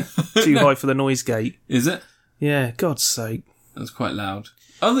going to be too high for the noise gate. Is it? Yeah, God's sake. That's quite loud.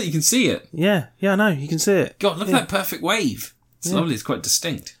 Oh, look, you can see it. Yeah, I know. You can see it. God, look at that perfect wave. It's lovely. It's quite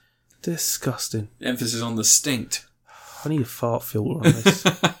distinct. Disgusting. Emphasis on the stinct. I need a fart filter on this.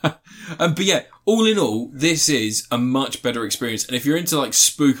 But yeah, all in all, this is a much better experience. And if you're into like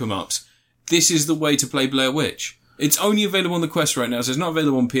spook 'em ups, this is the way to play Blair Witch. It's only available on the Quest right now, so it's not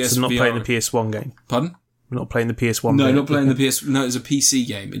available on PS. So not playing the PS1 game. Pardon? We're not playing the PS1 No, game. not playing the PS... No, it was a PC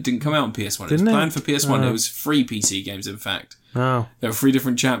game. It didn't come out on PS1. It was planned for PS1. Oh. It was 3 PC games, in fact. Oh. There were 3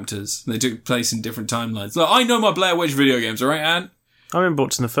 different chapters. They took place in different timelines. Look, I know my Blair Witch video games, alright, Anne? I remember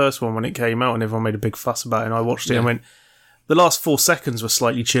watching the first one when it came out and everyone made a big fuss about it, and I watched it and went, the last 4 seconds were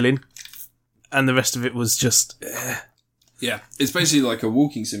slightly chilling, and the rest of it was just... Yeah, it's basically like a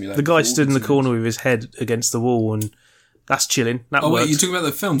walking simulator. The guy stood in the corner with his head against the wall, and that's chilling. That worked. Wait, you're talking about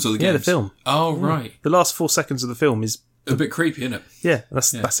the films or the games? Yeah, the film. Oh, right. The last 4 seconds of the film is... A bit creepy, isn't it? Yeah,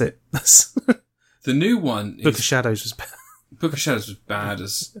 that's it. That's the new one... Book of Shadows was bad. Book of Shadows was bad.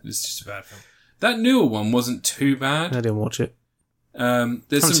 It's just a bad film. That newer one wasn't too bad. I didn't watch it. There's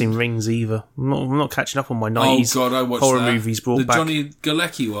I haven't seen Rings either. I'm not catching up on my 90s I watched horror that. movies brought the back. Johnny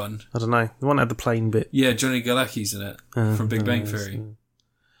Galecki one. I don't know. The one that had the plane bit. Yeah, Johnny Galecki's in it from Big Bang Theory.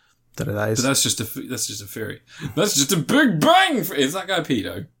 Don't know what that is. But that's just a theory. That's just a Big Bang. Is that guy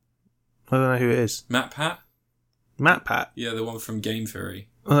pedo? I don't know who it is. Matt Pat? Matt Pat? Yeah, the one from Game Theory.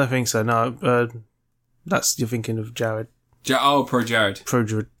 I don't think so. No, that's you're thinking of Jared. Pro Jared. Pro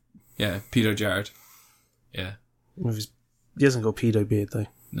Jared. Yeah, pedo Jared. Yeah. He hasn't got a pedo beard though.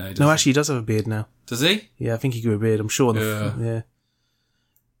 No, he doesn't. No, actually, he does have a beard now. Does he? Yeah, I think he grew a beard. I'm sure. Yeah.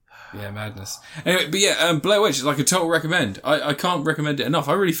 Yeah, madness. Anyway, but yeah, Blair Witch is like a total recommend. I can't recommend it enough.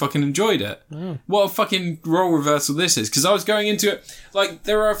 I really fucking enjoyed it. Oh. What a fucking role reversal this is. Because I was going into it, like,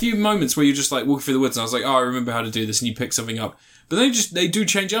 there are a few moments where you're just like walking through the woods and I was like, oh, I remember how to do this, and you pick something up. But they do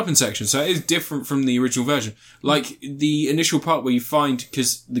change up in sections, so it is different from the original version. Like, the initial part where you find,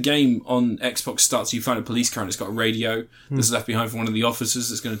 because the game on Xbox starts, you find a police car and it's got a radio that's left behind for one of the officers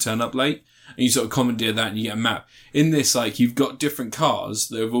that's going to turn up late, and you sort of commandeer that and you get a map. In this, like, you've got different cars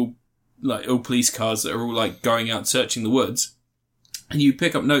that have all police cars that are all, like, going out searching the woods, and you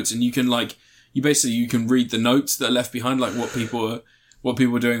pick up notes and you can, like, you can read the notes that are left behind, like, what people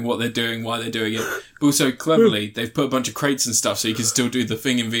are doing, what they're doing, why they're doing it. But also, cleverly, they've put a bunch of crates and stuff so you can still do the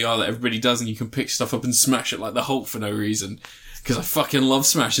thing in VR that everybody does, and you can pick stuff up and smash it like the Hulk for no reason. Because I fucking love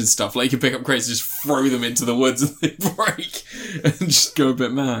smashing stuff. Like, you can pick up crates and just throw them into the woods and they break. And just go a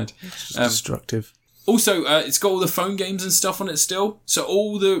bit mad. It's just destructive. Also, it's got all the phone games and stuff on it still. So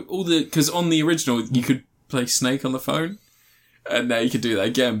all the, because on the original, you could play Snake on the phone. And now you can do that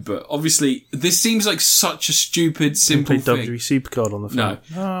again, but obviously this seems like such a stupid, simple thing. WWE Supercard on the phone.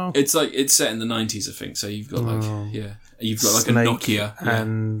 No, it's like it's set in the 90s, I think. So you've got you've got like Snake a Nokia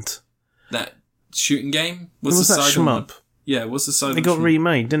and that shooting game. What's that shmup? Yeah, what's the side? It got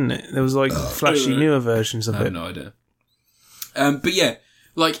remade, didn't it? There was like flashy newer versions of it. I have no idea. But yeah,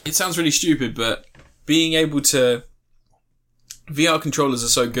 like it sounds really stupid, but being able to. VR controllers are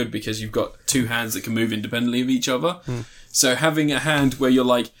so good because you've got 2 hands that can move independently of each other. So having a hand where you're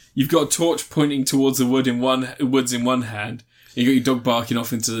like, you've got a torch pointing towards the woods in one hand, you got your dog barking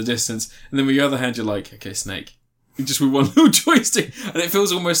off into the distance, and then with your other hand you're like, okay, Snake. Just with one little joystick. And it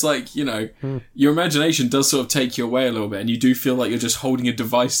feels almost like, your imagination does sort of take you away a little bit, and you do feel like you're just holding a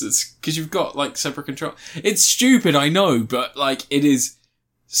device that's, because you've got like separate control. It's stupid, I know, but like it is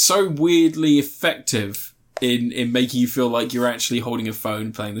so weirdly effective in making you feel like you're actually holding a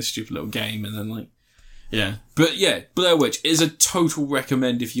phone playing this stupid little game, and then like, yeah. But yeah, Blair Witch is a total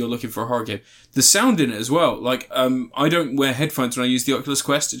recommend if you're looking for a horror game. The sound in it as well, like, I don't wear headphones when I use the Oculus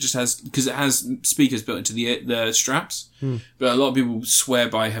Quest. It just has, because it has speakers built into the straps. But a lot of people swear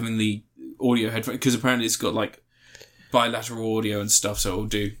by having the audio headphones, because apparently it's got like bilateral audio and stuff, so it'll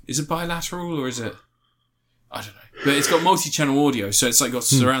do. Is it bilateral or is it? I don't know. But it's got multi-channel audio, so it's like got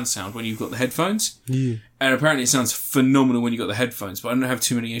surround sound when you've got the headphones. Yeah. And apparently it sounds phenomenal when you've got the headphones, but I don't have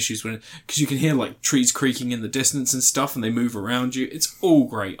too many issues because you can hear like trees creaking in the distance and stuff, and they move around you. It's all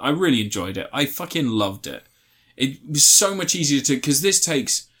great. I really enjoyed it. I fucking loved it. It was so much easier because this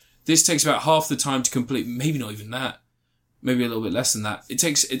takes about half the time to complete, maybe not even that. Maybe a little bit less than that. It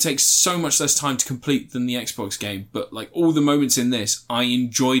takes so much less time to complete than the Xbox game, but like all the moments in this, I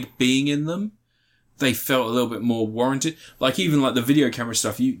enjoyed being in them. They felt a little bit more warranted. Like even like the video camera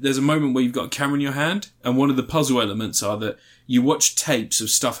stuff, there's a moment where you've got a camera in your hand, and one of the puzzle elements are that you watch tapes of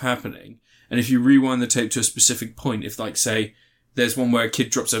stuff happening, and if you rewind the tape to a specific point, if like say there's one where a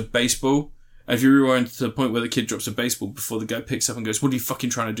kid drops a baseball, and if you rewind to the point where the kid drops a baseball before the guy picks up and goes, what are you fucking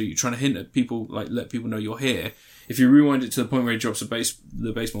trying to do? You're trying to hint at people, like let people know you're here. If you rewind it to the point where he drops the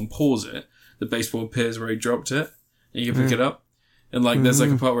baseball and pause it, the baseball appears where he dropped it, and you can pick it up. And like, there's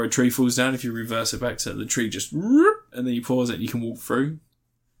like a part where a tree falls down. If you reverse it back to the tree, just, and then you pause it and you can walk through.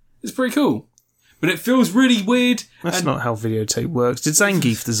 It's pretty cool. but it feels really weird. That's not how videotape works. Did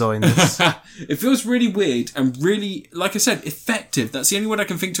Zangief design this? It feels really weird and really, like I said, effective. That's the only word I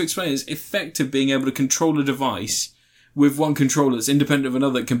can think to explain it, is effective being able to control a device with one controller that's independent of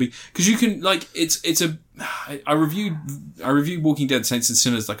another. It can be, because you can, like, I reviewed Walking Dead Saints and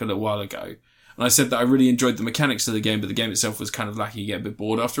Sinners like a little while ago, and I said that I really enjoyed the mechanics of the game, but the game itself was kind of lacking. You get a bit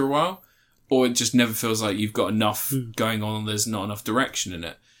bored after a while, or it just never feels like you've got enough going on and there's not enough direction in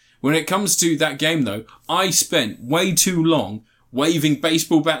it. When it comes to that game, though, I spent way too long waving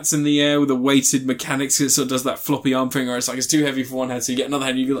baseball bats in the air with a weighted mechanics. It sort of does that floppy arm thing where it's like it's too heavy for one hand, so you get another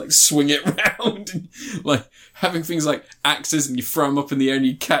hand and you can like swing it round. And, like having things like axes and you throw them up in the air and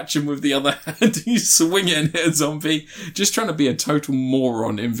you catch them with the other hand and you swing it and hit a zombie. Just trying to be a total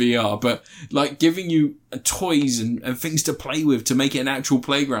moron in VR, but like giving you toys and things to play with to make it an actual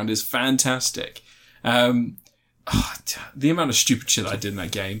playground is fantastic. The amount of stupid shit that I did in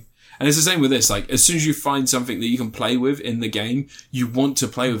that game. And it's the same with this. Like, as soon as you find something that you can play with in the game, you want to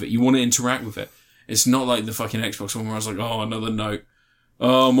play with it. You want to interact with it. It's not like the fucking Xbox one where I was like, oh, another note.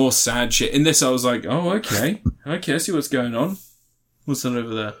 Oh, more sad shit. In this, I was like, oh, okay. Okay, I see what's going on. What's that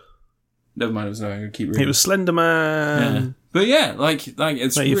over there? Never mind, I was not going to keep reading. It was Slender Man. Yeah. But yeah, like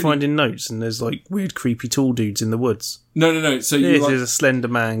it's like you're finding notes and there's like weird creepy tall dudes in the woods. No. So this is a Slender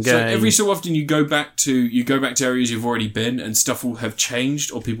Man game. So every so often you go back to areas you've already been and stuff will have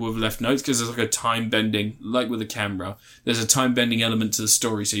changed or people have left notes because there's like a time bending, like with a camera, there's a time bending element to the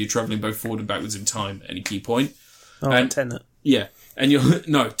story, so you're travelling both forward and backwards in time at any key point. Oh, and Tenet. Yeah. And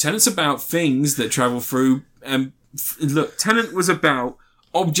Tenet's about things that travel through, look, Tenet was about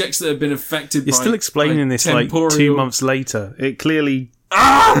objects that have been affected by... You're still explaining this temporal... like 2 months later. It clearly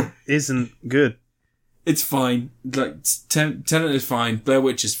isn't good. It's fine. Like, Tenet is fine. Blair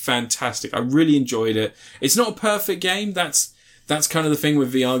Witch is fantastic. I really enjoyed it. It's not a perfect game. That's kind of the thing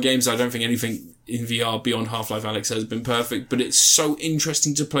with VR games. I don't think anything in VR beyond Half-Life Alyx has been perfect, but it's so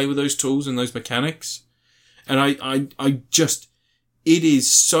interesting to play with those tools and those mechanics. And I just... It is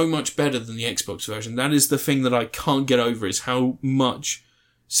so much better than the Xbox version. That is the thing that I can't get over, is how much...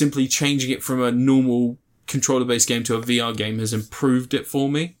 simply changing it from a normal controller-based game to a VR game has improved it for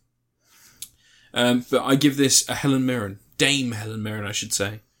me. But I give this a Helen Mirren. Dame Helen Mirren, I should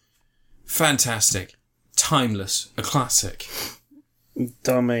say. Fantastic. Timeless. A classic.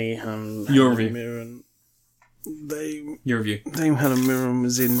 Your review. Mirren. Your review. Dame Helen Mirren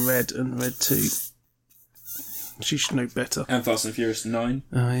was in Red and Red 2. She should know better. And Fast and Furious 9.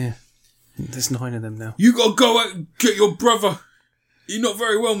 Oh, yeah. There's 9 of them now. You gotta go out and get your brother. You're not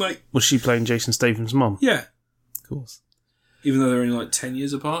very well, mate. Was she playing Jason Statham's mum? Yeah. Of course. Even though they're only like 10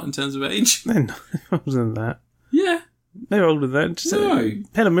 years apart in terms of age? No, it wasn't that. Yeah. They're older than that. No.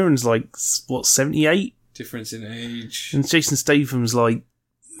 Helen Mirren's like, 78? Difference in age. And Jason Statham's like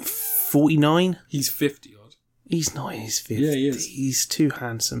 49? He's 50 odd. He's not, he's 50. Yeah, he is. He's too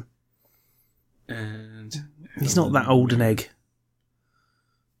handsome. And... He's not that old an egg.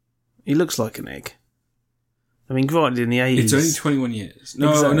 He looks like an egg. I mean, granted, in the 80s... It's only 21 years.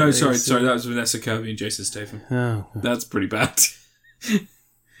 No, exactly. No, sorry, that was Vanessa Kirby and Jason Statham. Oh. That's pretty bad.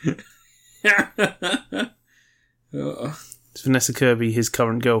 Is Vanessa Kirby his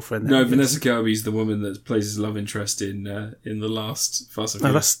current girlfriend? No, Vanessa Kirby's the woman that plays his love interest in the last Fast and Furious.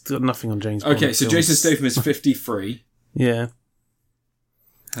 No, that's got nothing on James Bond. Okay, so films. Jason Statham is 53. Yeah.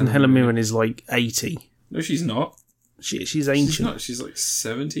 And Helen Mirren is like 80. No, she's not. She's ancient. She's not. She's like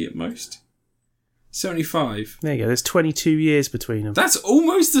 70 at most. 75. There you go. There's 22 years between them. That's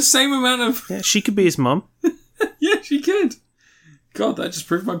almost the same amount of... Yeah, she could be his mum. Yeah, she could. God, that just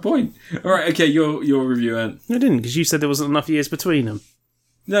proved my point. All right, okay, your review, Ant. No, I didn't, because you said there wasn't enough years between them.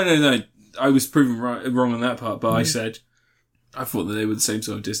 No. I was proven wrong on that part, but I said I thought that they were the same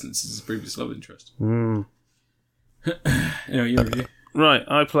sort of distance as the previous love interest. Mm. Anyway, your review. Right,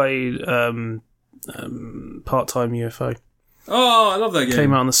 I played Part-Time UFO. Oh, I love that game.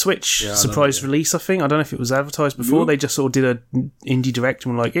 Came out on the Switch. Yeah, surprise release, I think. I don't know if it was advertised before. Nope. They just sort of did an indie direct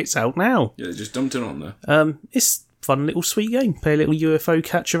and were like, it's out now. Yeah, they just dumped it on there. It's a fun little sweet game. Play a little UFO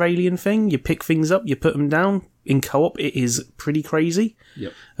catcher alien thing. You pick things up, you put them down. In co-op, it is pretty crazy.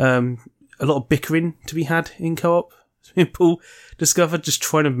 Yep. A lot of bickering to be had in co-op. Paul discovered just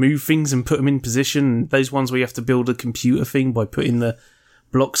trying to move things and put them in position. Those ones where you have to build a computer thing by putting the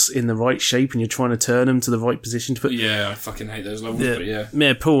blocks in the right shape and you're trying to turn them to the right position to put... Yeah, I fucking hate those levels, but yeah.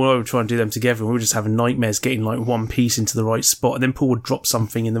 Yeah, Paul and I would try and do them together and we were just having nightmares getting like one piece into the right spot and then Paul would drop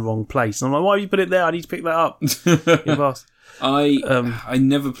something in the wrong place. And I'm like, why have you put it there? I need to pick that up. I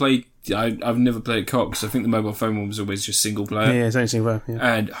never played... I've never played co-op because I think the mobile phone one was always just single player. Yeah, it's only single player.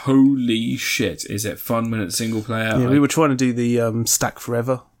 Yeah. And holy shit, is it fun when it's single player? Yeah, we were trying to do the Stack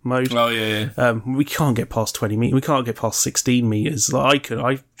Forever mode. Oh, yeah. We can't get past 20 meters. We can't get past 16 meters. Like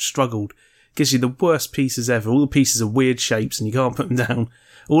I struggled. Gives you the worst pieces ever. All the pieces are weird shapes and you can't put them down.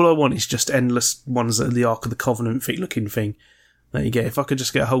 All I want is just endless ones that are the Ark of the Covenant looking thing that you get. If I could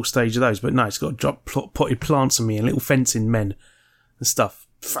just get a whole stage of those. But no, it's got to drop potted plants on me and little fencing men and stuff.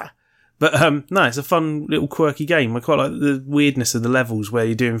 But no, it's a fun little quirky game. I quite like the weirdness of the levels where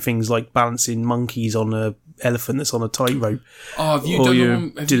you're doing things like balancing monkeys on a elephant that's on a tightrope. Oh, have you done the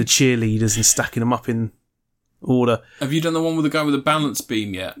one? Do the cheerleaders and stacking them up in order. Have you done the one with the guy with the balance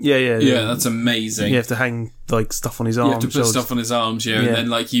beam yet? Yeah. Yeah, that's amazing. You have to hang like stuff on his arms. You have to put stuff on his arms, and then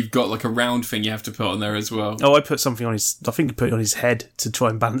like you've got like a round thing you have to put on there as well. Oh, I put something on his. I think you put it on his head to try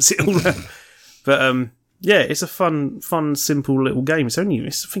and balance it all out. But yeah, it's a fun, simple little game. I think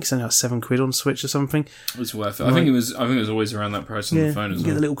it's only like £7 on Switch or something. It's worth it. I think it was always around that price on the phone as well. You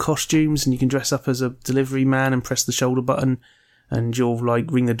get the little costumes, and you can dress up as a delivery man and press the shoulder button, and you'll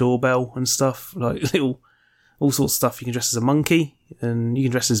like ring the doorbell and stuff. Like little, all sorts of stuff. You can dress as a monkey, and you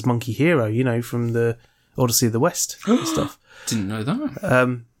can dress as Monkey Hero, from the Odyssey of the West and stuff. Didn't know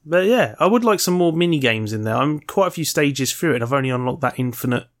that. But yeah, I would like some more mini games in there. I'm quite a few stages through it, and I've only unlocked that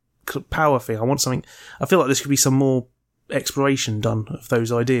infinite power thing. I want something. I feel like there could be some more exploration done of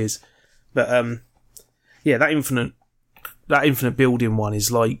those ideas. But yeah, that infinite building one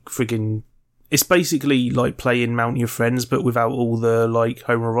is like friggin'. It's basically like playing Mount Your Friends, but without all the like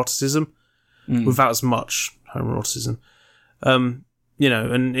homoeroticism, without as much homoeroticism. And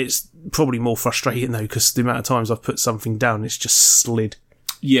it's probably more frustrating though because the amount of times I've put something down, it's just slid.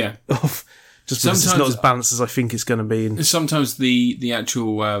 Yeah. Off. Just because it's not as balanced as I think it's going to be. And sometimes the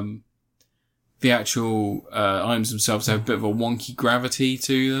actual items themselves have a bit of a wonky gravity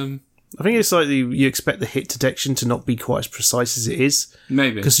to them. I think it's like you expect the hit detection to not be quite as precise as it is.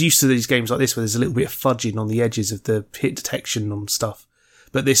 Maybe. Because used to these games like this where there's a little bit of fudging on the edges of the hit detection on stuff.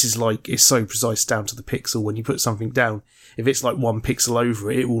 But this is like, it's so precise down to the pixel. When you put something down, if it's like 1 pixel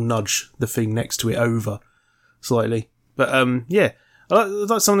over it, it will nudge the thing next to it over slightly. But yeah. I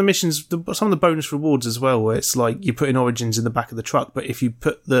like some of the missions, some of the bonus rewards as well, where it's like you're putting oranges in the back of the truck, but if you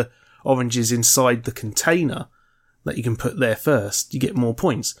put the oranges inside the container that you can put there first, you get more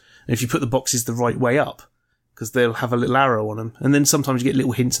points. And if you put the boxes the right way up, because they'll have a little arrow on them. And then sometimes you get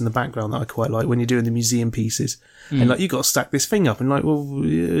little hints in the background that I quite like when you're doing the museum pieces. And like, you've got to stack this thing up, and like, well,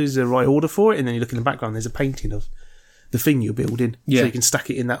 is there a right order for it? And then you look in the background, there's a painting of the thing you're building. So you can stack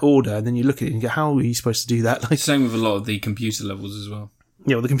it in that order, and then you look at it and go, how are you supposed to do that? Like, same with a lot of the computer levels as well.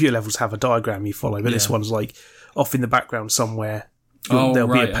 Yeah, well, the computer levels have a diagram you follow, but this one's like off in the background somewhere. There'll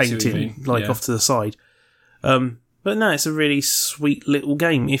be a painting off to the side. But no, it's a really sweet little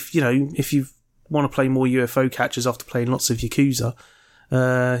game. If you want to play more UFO catchers after playing lots of Yakuza,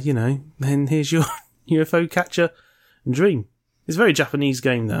 then here's your UFO catcher and dream. It's a very Japanese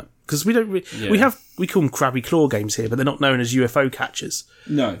game, that. Because we don't we call them Krabby Claw games here, but they're not known as UFO catchers.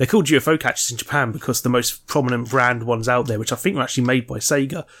 No, they're called UFO catchers in Japan because the most prominent brand ones out there, which I think are actually made by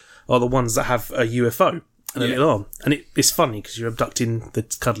Sega, are the ones that have a UFO and a little arm. And it's funny because you're abducting the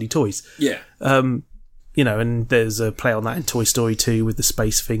cuddly toys. Yeah. And there's a play on that in Toy Story 2 with the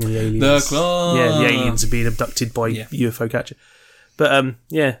space thing and the aliens. The claw. Yeah, the aliens are being abducted by UFO catcher. But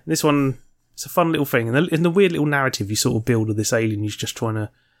this one, it's a fun little thing, and in the weird little narrative you sort of build with this alien who's just trying to,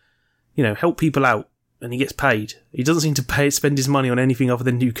 help people out, and he gets paid. He doesn't seem to spend his money on anything other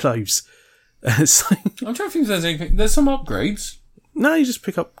than new clothes. So, I'm trying to think if there's anything. There's some upgrades. No, you just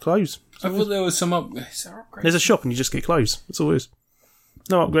pick up clothes. I thought there was some upgrades. There's a shop and you just get clothes. That's all it is.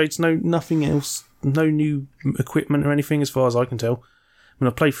 No upgrades, nothing else, no new equipment or anything as far as I can tell. I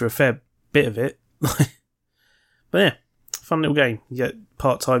mean, I played for a fair bit of it. But yeah, fun little game. You get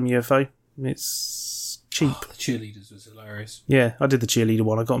part-time UFO. It's cheap. Oh, the cheerleaders was hilarious. Yeah, I did the cheerleader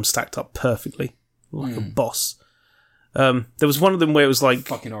one. I got them stacked up perfectly, like a boss. There was one of them where it was like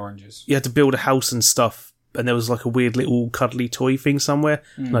fucking oranges. You had to build a house and stuff, and there was like a weird little cuddly toy thing somewhere,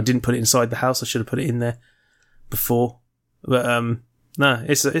 and I didn't put it inside the house. I should have put it in there before. But no,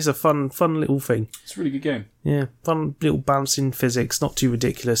 it's a fun little thing. It's a really good game. Yeah, fun little balancing physics, not too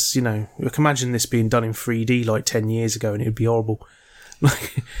ridiculous. You can imagine this being done in 3D like 10 years ago, and it would be horrible.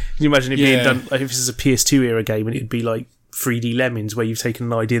 Can you imagine it being done, like, if this is a PS2 era game, and it'd be like 3D Lemmings, where you've taken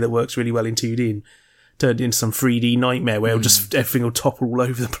an idea that works really well in 2D and turned it into some 3D nightmare where just everything will topple all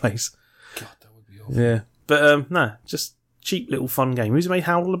over the place. God, that would be awful. Yeah, but no, just cheap little fun game. Was it made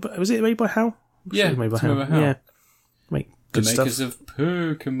Howl? Was it made by Howl? Yeah, it was made by Howl. Yeah, make good the makers stuff. of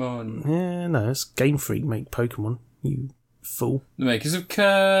Pokemon. Yeah, no, it's Game Freak make Pokemon. You fool. The makers of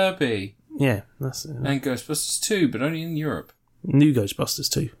Kirby. Yeah, that's it. And Ghostbusters 2, but only in Europe. New Ghostbusters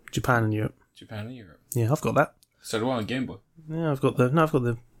 2, Japan and Europe. Japan and Europe. Yeah, I've got that. So do I on Game Boy. Yeah, I've got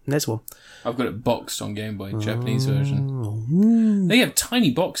the NES one. I've got it boxed on Game Boy, Japanese version. They have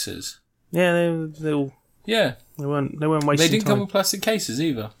tiny boxes. Yeah, they all. Yeah. They weren't wasting They didn't time. come with plastic cases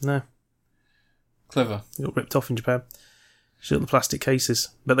either. No. Clever. They got ripped off in Japan. Still the plastic cases.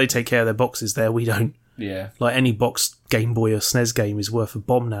 But they take care of their boxes there, we don't. Yeah. Like any boxed Game Boy or SNES game is worth a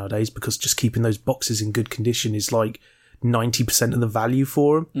bomb nowadays because just keeping those boxes in good condition is like 90% of the value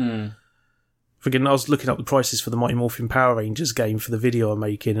for them. Friggin', I was looking up the prices for the Mighty Morphin Power Rangers game for the video I'm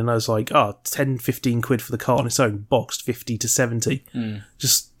making, and I was like, 10, 15 quid for the cart on its own, boxed 50 to 70.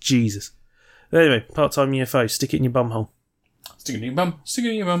 Just Jesus. But anyway, part-time UFO, stick it in your bum hole. Stick it in your bum, stick it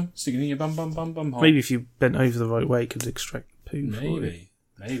in your bum, stick it in your bum hole. Maybe if you bent over the right way, it could extract poo for you.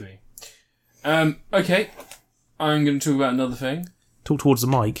 Maybe. Okay, I'm going to talk about another thing. Talk towards the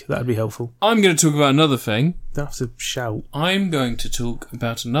mic, that'd be helpful. I'm going to talk about another thing. Don't have to shout. I'm going to talk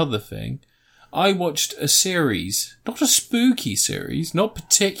about another thing. I watched a series, not a spooky series, not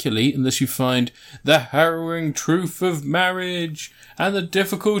particularly, unless you find the harrowing truth of marriage and the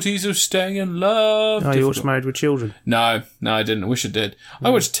difficulties of staying in love. Oh, you watched Married with Children? No, I didn't. I wish I did. I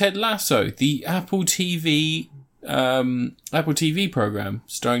watched Ted Lasso, the Apple TV program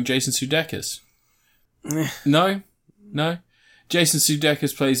starring Jason Sudeikis. No. Jason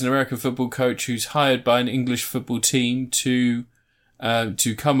Sudeikis plays an American football coach who's hired by an English football team to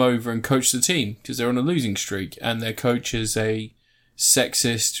come over and coach the team because they're on a losing streak and their coach is a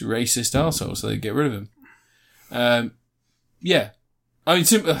sexist, racist arsehole, so they get rid of him. Yeah. I mean,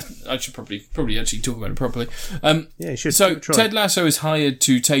 I should probably actually talk about it properly. Yeah, you should. So Ted Lasso is hired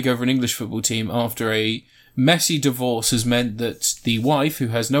to take over an English football team after a messy divorce has meant that the wife, who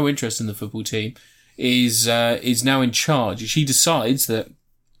has no interest in the football team, is now in charge. She decides that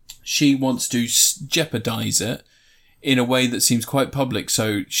she wants to jeopardize it in a way that seems quite public,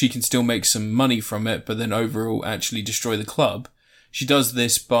 so she can still make some money from it, but then overall actually destroy the club. She does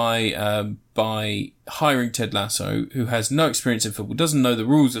this by hiring Ted Lasso, who has no experience in football, doesn't know the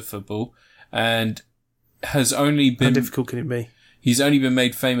rules of football, and has only been... How difficult can it be? He's only been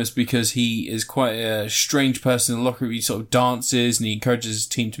made famous because he is quite a strange person in the locker room. He sort of dances and he encourages his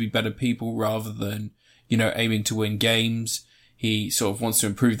team to be better people rather than, aiming to win games. He sort of wants to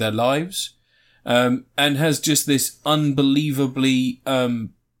improve their lives. And has just this infinite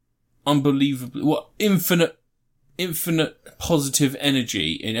positive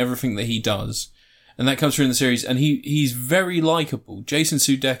energy in everything that he does. And that comes through in the series. And he's very likable. Jason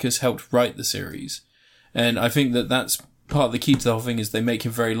Sudeikis helped write the series. And I think that that's part of the key to the whole thing is they make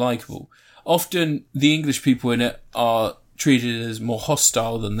him very likable. Often the English people in it are treated as more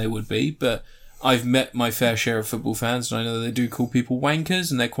hostile than they would be, but I've met my fair share of football fans, and I know they do call people wankers,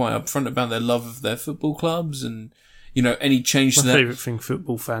 and they're quite upfront about their love of their football clubs, and any change to that. My favourite thing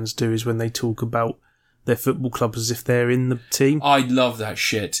football fans do is when they talk about their football club as if they're in the team. I love that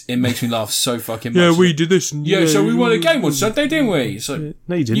shit. It makes me laugh so fucking much. Yeah, we did this. And so we won a game on Sunday, didn't we? So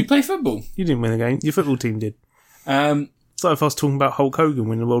no, you didn't. You play football. You didn't win the game. Your football team did. It's like if I was talking about Hulk Hogan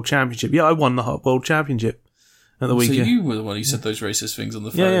winning the World Championship. Yeah, I won the World Championship at the weekend. So you were the one who said those racist things on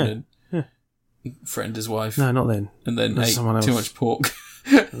the phone and threatened his wife. No, not then. And then ate too much pork.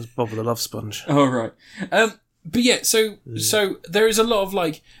 It was Bob the Love Sponge. Oh, right. But yeah, so there is a lot of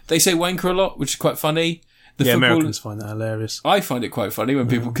they say wanker a lot, which is quite funny. Americans find that hilarious. I find it quite funny when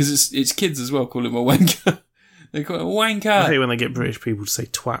people, because it's kids as well, call him a wanker. They call it a wanker. I hate when they get British people to say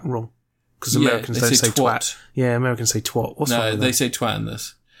twat wrong. Because Americans don't say twat. Yeah, Americans say twat. What's wrong with they that? say twat in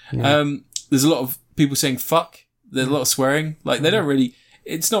this. Yeah. There's a lot of people saying fuck. There's a lot of swearing. They don't really,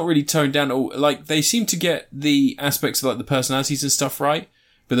 it's not really toned down. Or they seem to get the aspects of the personalities and stuff right.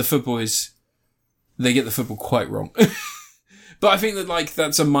 But the football they get the football quite wrong. But I think that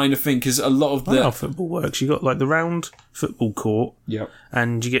that's a minor thing because a lot of how football works. You got the round football court. Yep.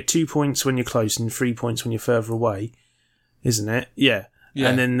 And you get 2 points when you're close and 3 points when you're further away. Isn't it? Yeah. Yeah.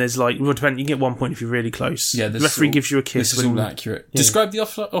 And then there's you get 1 point if you're really close. Yeah, the referee gives you a kiss. This is all accurate. Yeah. Describe the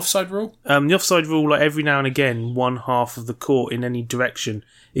offside rule. The offside rule, every now and again, one half of the court in any direction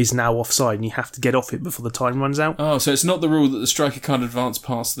is now offside, and you have to get off it before the time runs out. Oh, so it's not the rule that the striker can't advance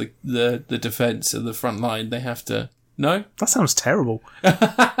past the defence of the front line. They have to. No, that sounds terrible. No.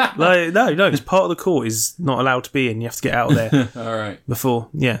 It's part of the court is not allowed to be in. You have to get out of there. All right. Before,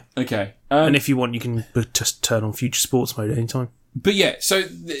 yeah. Okay. And if you want, you can just turn on Future Sports mode anytime. But yeah, so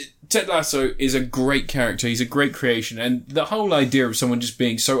Ted Lasso is a great character. He's a great creation. And the whole idea of someone just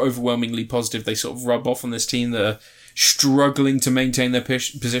being so overwhelmingly positive, they sort of rub off on this team that are struggling to maintain their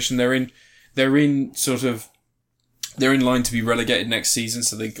position. They're in line to be relegated next season,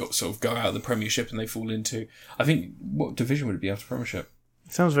 so they go out of the Premiership and they fall into, I think, what division would it be after Premiership?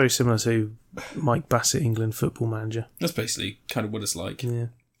 It sounds very similar to Mike Bassett, England football manager. That's basically kind of what it's like. Yeah.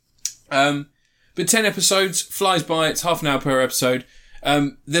 But 10 episodes flies by. It's half an hour per episode.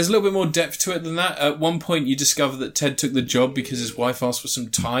 There's a little bit more depth to it than that. At one point, you discover that Ted took the job because his wife asked for some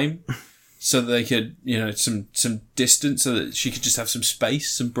time, so that they could, some distance, so that she could just have some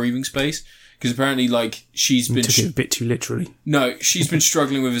space, some breathing space. Because apparently, she's been... took it a bit too literally. No, she's been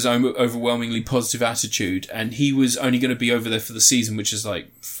struggling with his own overwhelmingly positive attitude, and he was only going to be over there for the season, which is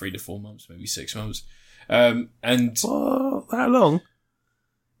 3 to 4 months, maybe 6 months. And... What? That long?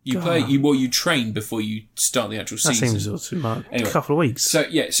 You train before you start the actual season. That seems too much. Anyway, a couple of weeks. So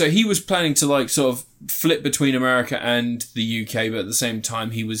he was planning to sort of flip between America and the UK, but at the same time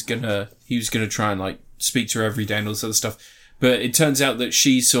he was gonna try and speak to her every day and all this other stuff. But it turns out that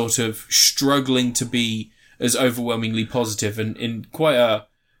she's sort of struggling to be as overwhelmingly positive, and in quite a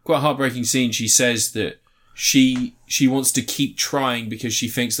heartbreaking scene, she says that she wants to keep trying because she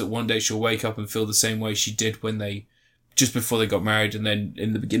thinks that one day she'll wake up and feel the same way she did when just before they got married, and then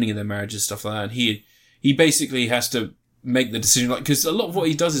in the beginning of their marriage and stuff like that. And he basically has to make the decision, because a lot of what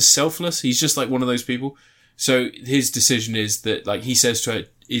he does is selfless. He's just one of those people. So his decision is that, he says to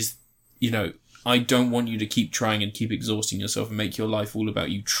her, I don't want you to keep trying and keep exhausting yourself and make your life all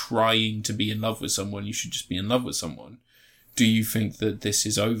about you trying to be in love with someone. You should just be in love with someone. Do you think that this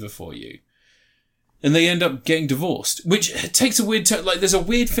is over for you? And they end up getting divorced, which takes a weird turn. There's a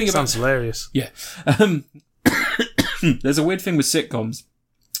weird thing about... Sounds hilarious. Yeah. There's a weird thing with sitcoms,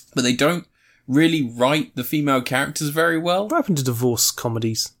 but they don't really write the female characters very well. What happened to divorce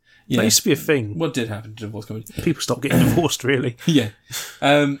comedies? Yeah. That used to be a thing. What did happen to divorce comedies? People stopped getting divorced, really. Yeah.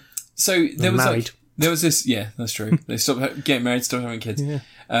 So there was married. There was this, yeah, that's true. They stopped getting married, stopped having kids. Yeah.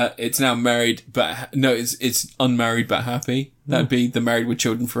 It's now married, but no, it's unmarried but happy. That'd be the married with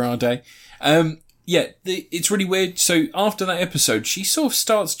children for our day. It's really weird. So after that episode, she sort of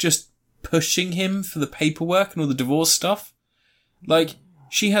starts just pushing him for the paperwork and all the divorce stuff.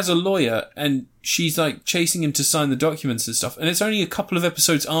 She has a lawyer and she's chasing him to sign the documents and stuff. And it's only a couple of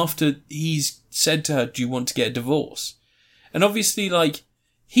episodes after he's said to her, do you want to get a divorce? And obviously,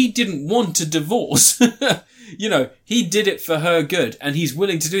 he didn't want a divorce. He did it for her good and he's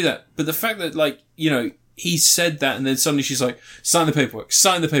willing to do that. But the fact that, he said that and then suddenly she's sign the paperwork,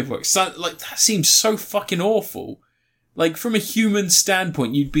 sign, that seems so fucking awful. From a human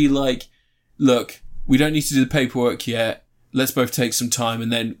standpoint, you'd be look, we don't need to do the paperwork yet. Let's both take some time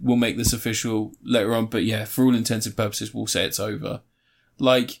and then we'll make this official later on. But yeah, for all intents and purposes, we'll say it's over.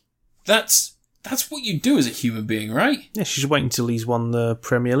 That's what you do as a human being, right? Yeah, she's waiting until he's won the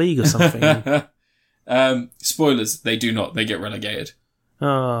Premier League or something. Spoilers, they do not. They get relegated.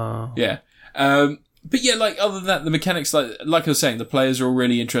 Oh. Yeah. But yeah, other than that, the mechanics, like I was saying, the players are all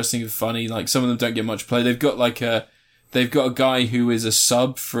really interesting and funny. Some of them don't get much play. They've got a guy who is a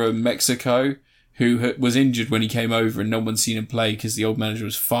sub from Mexico who was injured when he came over and no one's seen him play because the old manager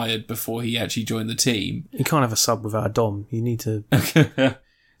was fired before he actually joined the team. You can't have a sub without a dom. You need to...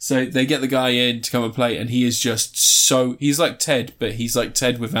 So they get the guy in to come and play and he is just he's like Ted, but he's like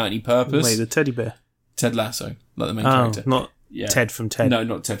Ted without any purpose. Wait, the teddy bear? Ted Lasso, the main character. Not Ted from Ted. No,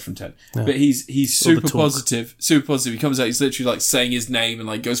 not Ted from Ted. No. But he's super positive. Super positive. He comes out, he's literally saying his name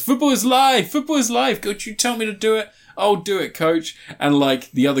and goes, football is life! Football is life! Don't you tell me to do it? I'll do it, coach. And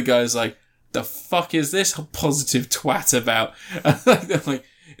the other guy is the fuck is this positive twat about? They're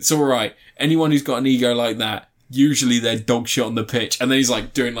it's alright. Anyone who's got an ego like that, usually they're dog shit on the pitch. And then he's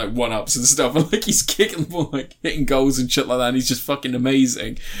doing one-ups and stuff. And he's kicking the ball, hitting goals and shit like that. And he's just fucking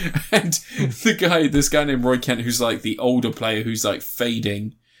amazing. And this guy named Roy Kent, who's the older player who's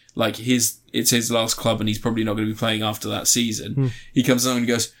fading, it's his last club and he's probably not going to be playing after that season. He comes on and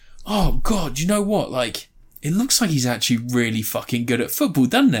goes, oh God, you know what? It looks like he's actually really fucking good at football,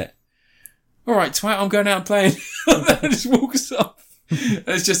 doesn't it? All right, twat, I'm going out and playing. And then just walks off.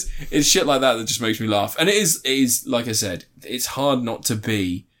 It's shit like that just makes me laugh. And it is, like I said, it's hard not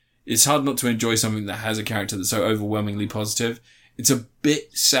to enjoy something that has a character that's so overwhelmingly positive. It's a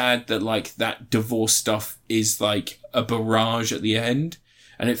bit sad that that divorce stuff is a barrage at the end.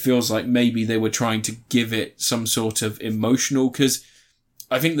 And it feels like maybe they were trying to give it some sort of emotional, because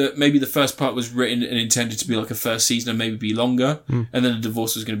I think that maybe the first part was written and intended to be a first season and maybe be longer. And then the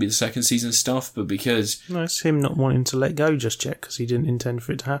divorce was going to be the second season stuff. But because... No, it's him not wanting to let go just yet because he didn't intend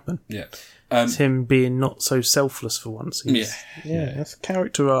for it to happen. Yeah. It's him being not so selfless for once. Yeah, that's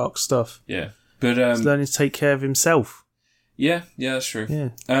character arc stuff. Yeah. But he's learning to take care of himself. Yeah, that's true. Yeah.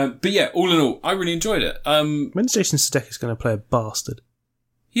 But yeah, all in all, I really enjoyed it. When's Jason Sudeikis going to play a bastard?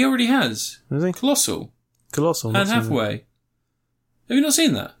 He already has. Is he? Colossal. And Hathaway. Have you not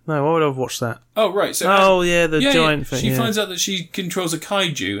seen that? No, why would I have watched that? Oh, right. So the giant thing. She finds out that she controls a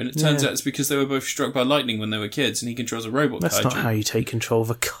kaiju, and it turns out it's because they were both struck by lightning when they were kids, and he controls a robot That's kaiju. That's not how you take control of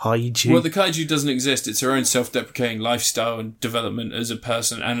a kaiju. Well, the kaiju doesn't exist. It's her own self-deprecating lifestyle and development as a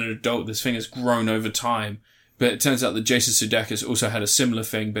person and an adult. This thing has grown over time. But it turns out that Jason Sudeikis also had a similar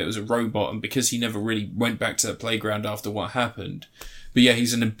thing, but it was a robot, and because he never really went back to the playground after what happened. But yeah,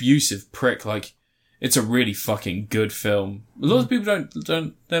 he's an abusive prick, like... It's a really fucking good film. A lot of people they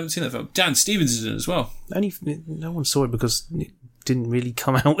haven't seen that film. Dan Stevens is in it as well. No one saw it because it didn't really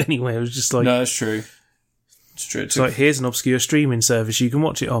come out anywhere. It was just like... No, that's true. It's true. It's like, here's an obscure streaming service you can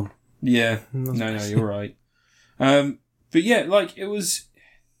watch it on. Yeah. No, you're right. But yeah, like, it was...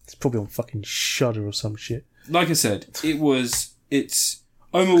 It's probably on fucking Shudder or some shit. Like I said, it's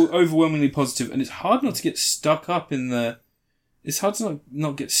overwhelmingly positive, and it's hard not to get stuck up in the... It's hard to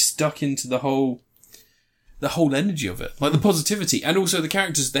not get stuck into the whole energy of it. Like, the positivity. And also the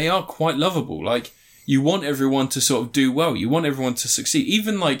characters, they are quite lovable. Like, you want everyone to sort of do well. You want everyone to succeed.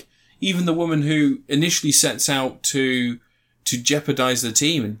 Even the woman who initially sets out to jeopardize the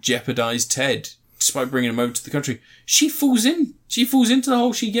team and jeopardize Ted, despite bringing him over to the country, she falls into the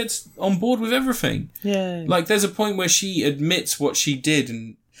whole, she gets on board with everything. Yeah. Like, there's a point where she admits what she did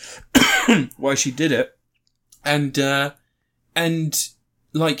and why she did it. And,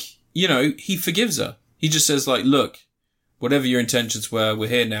 like, you know, he forgives her. He just says, like, look, whatever your intentions were, we're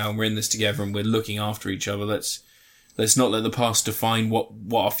here now and we're in this together and we're looking after each other. Let's not let the past define what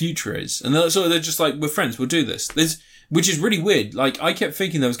our future is. And so they're just like, we're friends, we'll do this. Which is really weird. Like, I kept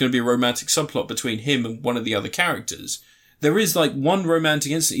thinking there was going to be a romantic subplot between him and one of the other characters. There is, like, one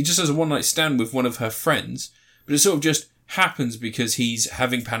romantic incident. He just has a one-night stand with one of her friends, but it sort of just happens because he's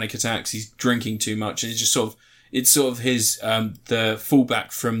having panic attacks, he's drinking too much, and it's just sort of his, the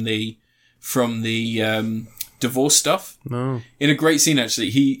fallback from the divorce stuff. No. In a great scene, actually,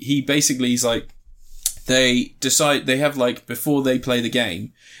 he basically, he's like, they have, like, before they play the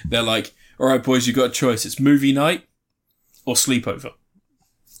game, they're like, all right, boys, you've got a choice. It's movie night or sleepover.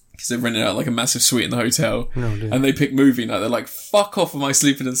 Because they've rented out, like, a massive suite in the hotel. Oh, and they pick movie night. They're like, fuck off, am I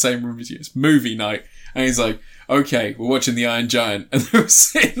sleeping in the same room as you? It's movie night. And he's like, okay, we're watching The Iron Giant. And they were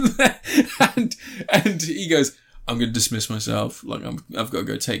sitting there, and he goes, I'm going to dismiss myself. Like, I've got to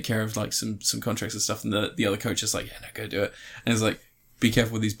go take care of, like, some contracts and stuff. And the other coach is like, yeah, no, go do it. And he's like, be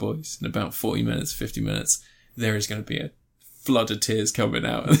careful with these boys. In about 40 minutes, 50 minutes, there is going to be a flood of tears coming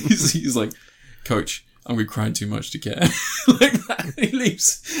out. And he's like, coach, I'm going to be crying too much to care. Like that. And he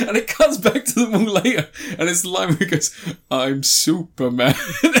leaves. And it cuts back to them all later. And it's the line where he goes, I'm Superman.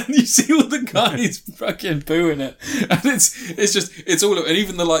 And you see all the guys fucking booing it. And it's all, and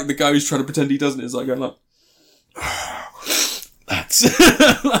even the guy who's trying to pretend he doesn't is like going like, that's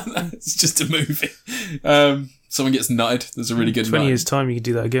just a movie. Someone gets nutted. There's a really good 20 years time you could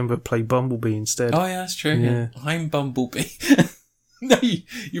do that again, but play Bumblebee instead. Oh yeah, that's true. Yeah. I'm Bumblebee. No,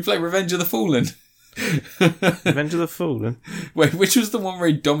 you play Revenge of the Fallen. Revenge of the Fallen? Wait, which was the one where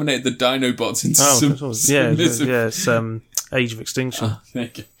he dominated the Dinobots into it's Age of Extinction. Oh,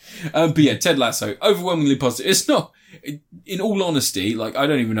 there you go. But yeah, Ted Lasso, overwhelmingly positive. It's not, in all honesty, like, I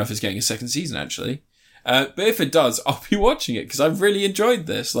don't even know if it's getting a second season, actually. But if it does, I'll be watching it because I've really enjoyed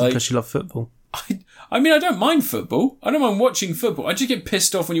this. Like, because you love football. I mean, I don't mind football. I don't mind watching football. I just get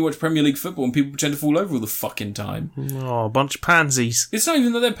pissed off when you watch Premier League football and people pretend to fall over all the fucking time. Oh, a bunch of pansies. It's not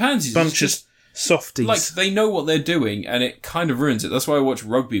even that they're pansies. Bunch of softies. Like, they know what they're doing and it kind of ruins it. That's why I watch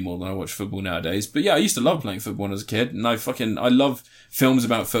rugby more than I watch football nowadays. But yeah, I used to love playing football when I was a kid, and I love films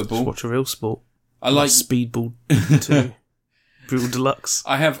about football. Just watch a real sport. I like Speedball 2. Brutal Deluxe.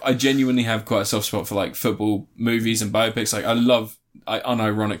 I genuinely have quite a soft spot for, like, football movies and biopics. Like, I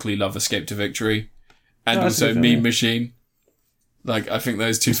unironically love Escape to Victory. And also Mean Machine. Like, I think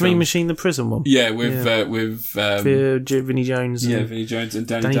those two films. Mean Machine, the prison one? Yeah, with Vinnie Jones. Yeah, Vinnie Jones and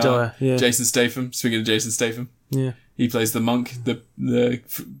Danny Dyer. Yeah. Jason Statham. Speaking of Jason Statham. Yeah. He plays the monk, the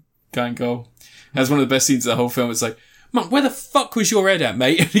guy in goal. Has one of the best scenes of the whole film. It's like, Monk, where the fuck was your head at,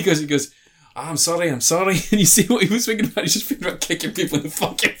 mate? And he goes, I'm sorry. And you see what he was thinking about? He's just thinking about kicking people in the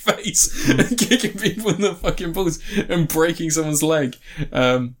fucking face. And kicking people in the fucking balls. And breaking someone's leg.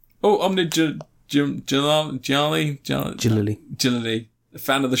 Omni Jalili, a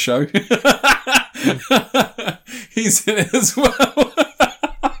fan of the show. He's in it as well.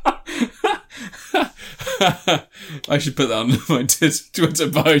 I should put that on my Twitter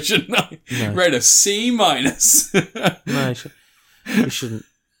bio, shouldn't I? No. Rate of C-. No, you shouldn't.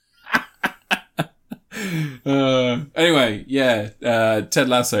 Anyway, yeah, Ted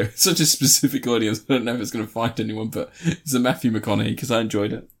Lasso. Such a specific audience. I don't know if it's going to find anyone, but it's a Matthew McConaughey because I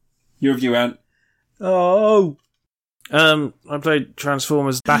enjoyed it. Your review, Ant? Oh, I played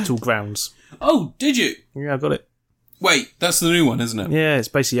Transformers Battlegrounds. Oh, did you? Yeah, I got it. Wait, that's the new one, isn't it? Yeah, it's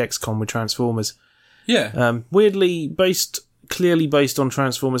basically XCOM with Transformers. Yeah. Weirdly clearly based on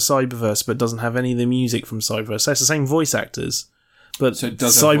Transformers Cyberverse, but doesn't have any of the music from Cyberverse. So it's the same voice actors, but so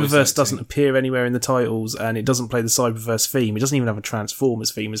Cyberverse doesn't appear anywhere in the titles, and it doesn't play the Cyberverse theme. It doesn't even have a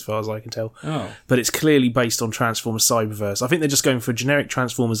Transformers theme, as far as I can tell. Oh. But it's clearly based on Transformers Cyberverse. I think they're just going for a generic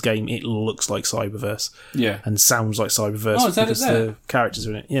Transformers game. It looks like Cyberverse. Yeah. And sounds like Cyberverse because the characters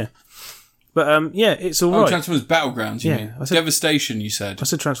are in it. Yeah. But, it's alright. Transformers Battlegrounds, you mean? Devastation, you said. I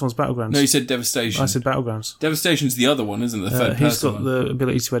said Transformers Battlegrounds. No, you said Devastation. I said Battlegrounds. Devastation's the other one, isn't it? The third person. He's got the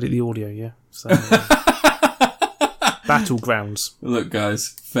ability to edit the audio, yeah. So, Battlegrounds. Look,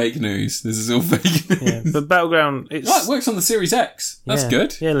 guys, fake news. This is all fake news. Yeah, but Battleground, it works on the Series X. That's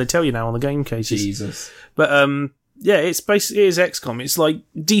good. Yeah, they tell you now on the game cases. Jesus. But, it is XCOM. It's like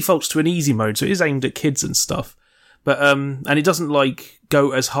defaults to an easy mode, so it is aimed at kids and stuff. But and it doesn't like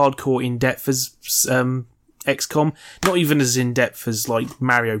go as hardcore in depth as XCOM, not even as in depth as like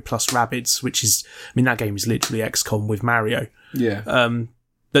Mario plus Rabbids, which is, that game is literally XCOM with Mario. Yeah.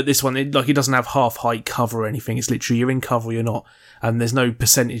 But this one, it doesn't have half height cover or anything. It's literally you're in cover or you're not, and there's no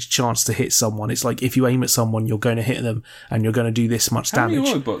percentage chance to hit someone. It's like if you aim at someone, you're going to hit them, and you're going to do this much damage. How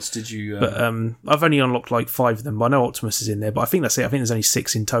many Autobots did you? But I've only unlocked like 5 of them. But I know Optimus is in there, but I think that's it. I think there's only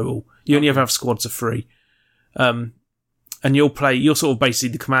 6 in total. You only ever have squads of 3. And you're sort of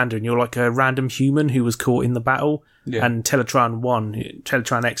basically the commander, and you're like a random human who was caught in the battle. Yeah. And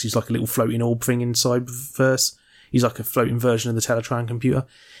Teletran X, who's like a little floating orb thing in Cyberverse. He's like a floating version of the Teletran computer.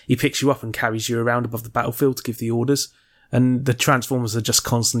 He picks you up and carries you around above the battlefield to give the orders. And the Transformers are just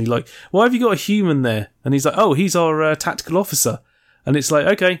constantly like, why have you got a human there? And he's like, oh, he's our tactical officer. And it's like,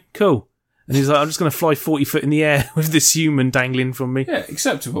 okay, cool. And he's like, I'm just going to fly 40 foot in the air with this human dangling from me. Yeah,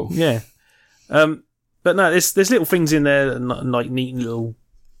 acceptable. Yeah. But no, there's little things in there, like neat little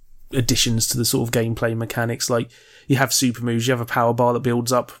additions to the sort of gameplay mechanics. Like, you have super moves, you have a power bar that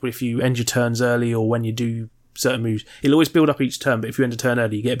builds up if you end your turns early or when you do certain moves. It'll always build up each turn, but if you end a turn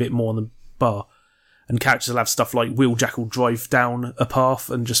early, you get a bit more on the bar. And characters will have stuff like Wheeljack will drive down a path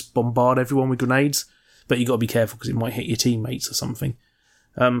and just bombard everyone with grenades. But you got to be careful because it might hit your teammates or something.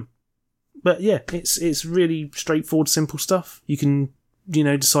 But yeah, it's really straightforward, simple stuff. You can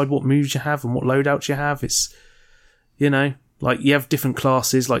decide what moves you have and what loadouts you have. It's, like you have different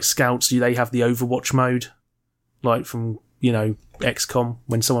classes, like scouts, they have the Overwatch mode, like from, XCOM.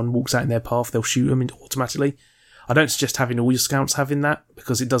 When someone walks out in their path, they'll shoot them automatically. I don't suggest having all your scouts having that,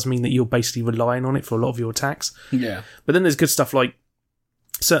 because it does mean that you're basically relying on it for a lot of your attacks. Yeah. But then there's good stuff like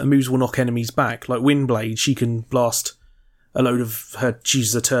certain moves will knock enemies back. Like Windblade, she can blast a load of she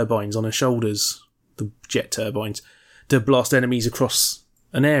uses the turbines on her shoulders, the jet turbines, to blast enemies across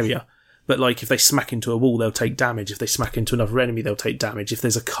an area. But like if they smack into a wall, they'll take damage. If they smack into another enemy, they'll take damage. If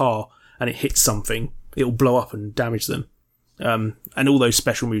there's a car and it hits something, it'll blow up and damage them. And all those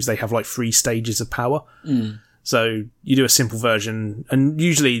special moves, they have like 3 stages of power. So you do a simple version, and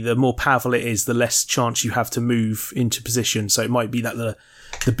usually the more powerful it is, the less chance you have to move into position. So it might be that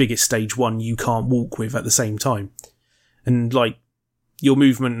the biggest stage 1 you can't walk with at the same time. And like your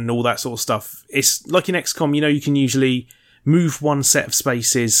movement and all that sort of stuff, it's like in XCOM, you can usually move one set of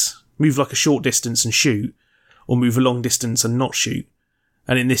spaces, move like a short distance and shoot, or move a long distance and not shoot.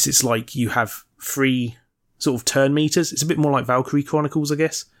 And in this, it's like you have 3 sort of turn meters. It's a bit more like Valkyrie Chronicles, I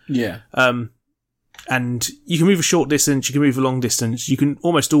guess. Yeah. And you can move a short distance, you can move a long distance, you can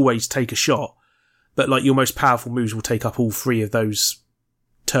almost always take a shot, but like your most powerful moves will take up all 3 of those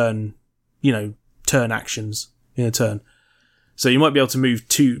turn actions in a turn. So you might be able to move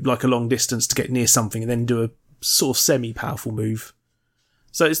to like a long distance to get near something and then do a sort of semi-powerful move.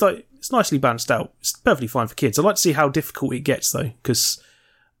 So it's nicely balanced out. It's perfectly fine for kids. I'd like to see how difficult it gets though, because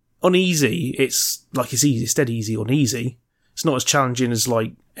on easy, it's easy. It's dead easy on easy. It's not as challenging as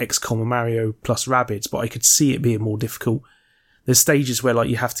like XCOM or Mario plus Rabbids, but I could see it being more difficult. There's stages where like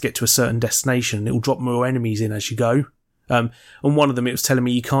you have to get to a certain destination and it will drop more enemies in as you go. On one of them, it was telling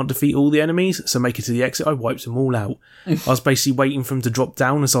me you can't defeat all the enemies, so make it to the exit. I wiped them all out. I was basically waiting for them to drop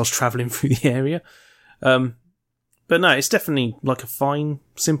down as I was travelling through the area. But no, it's definitely like a fine,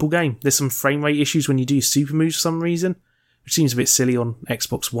 simple game. There's some frame rate issues when you do super moves for some reason, which seems a bit silly on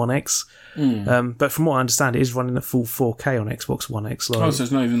Xbox One X. But from what I understand, it is running at full 4K on Xbox One X. So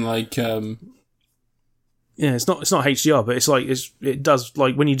it's not even like... Yeah, it's not HDR, but it does,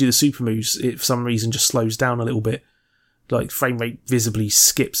 like, when you do the super moves, it for some reason just slows down a little bit. Like, frame rate visibly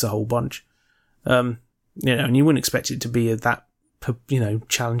skips a whole bunch. And you wouldn't expect it to be that,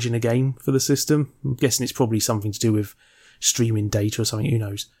 challenging a game for the system. I'm guessing it's probably something to do with streaming data or something, who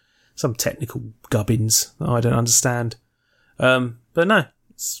knows. Some technical gubbins that I don't understand. But no,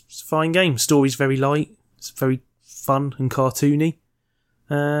 it's a fine game. Story's very light. It's very fun and cartoony.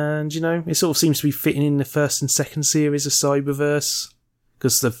 And, it sort of seems to be fitting in the first and second series of Cyberverse.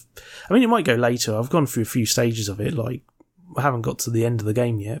 Because it might go later. I've gone through a few stages of it. Like, I haven't got to the end of the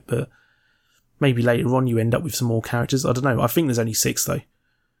game yet, but maybe later on you end up with some more characters. I don't know. I think there's only 6, though.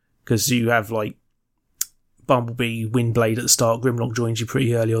 Because you have, like, Bumblebee, Windblade at the start. Grimlock joins you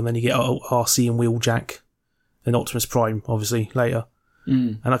pretty early on. Then you get RC and Wheeljack. And Optimus Prime, obviously, later.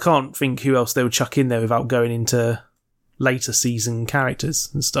 And I can't think who else they would chuck in there without going into later season characters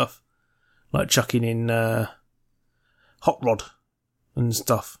and stuff. Like chucking in Hot Rod and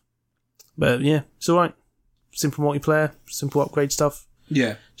stuff. But yeah, it's alright. Simple multiplayer, simple upgrade stuff.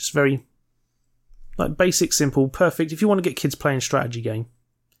 Yeah. Just very, like, basic, simple, perfect. If you want to get kids playing a strategy game,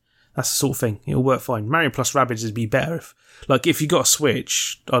 that's the sort of thing. It'll work fine. Mario plus Rabbids would be better. If you got a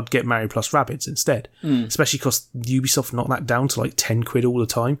Switch, I'd get Mario plus Rabbids instead. Especially because Ubisoft knocked that down to like £10 all the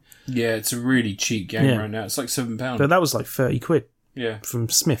time. Yeah, it's a really cheap game right now. It's like £7. But that was like £30. Yeah. From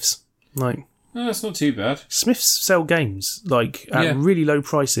Smiths. Like, no, that's not too bad. Smiths sell games at really low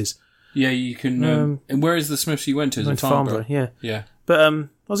prices. Yeah, you can. And where is the Smiths you went to? Is it Farnborough? Yeah. Yeah. But I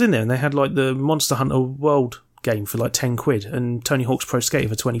was in there and they had like the Monster Hunter World game for like £10 and Tony Hawk's Pro Skater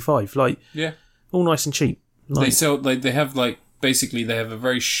for 25. Like, yeah, all nice and cheap. Like, they sell. They have like basically they have a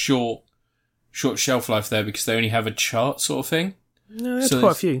very short shelf life there because they only have a chart sort of thing. No, there's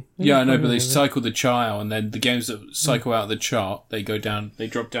quite a few. Yeah, I know, but they cycle the chart out, and then the games that cycle out of the chart, they go down. They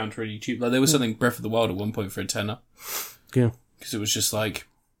drop down to really cheap. Like there was something Breath of the Wild at one point for a £10. Yeah, because it was just like.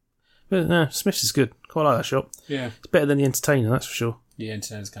 But no, Smith's is good. Quite like that shop. Yeah, it's better than the Entertainer, that's for sure. Yeah,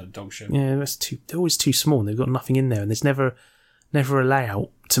 Entertainer's kind of dog shit. Yeah, they're always too small. And they've got nothing in there, and there's never a layout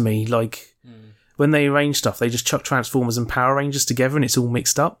to me. Like when they arrange stuff, they just chuck Transformers and Power Rangers together, and it's all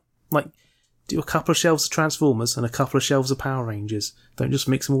mixed up. Like, do a couple of shelves of Transformers and a couple of shelves of Power Rangers. Don't just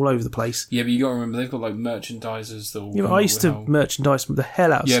mix them all over the place. Yeah, but you got to remember they've got like merchandisers that will. Yeah, but I used to merchandise the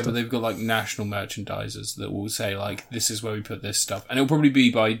hell out of stuff. Yeah, but they've got like national merchandisers that will say like, this is where we put this stuff, and it'll probably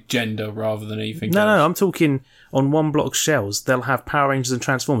be by gender rather than anything else. No, I'm talking on one block of shelves. They'll have Power Rangers and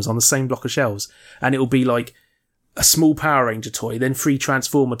Transformers on the same block of shelves, and it'll be like a small Power Ranger toy, then 3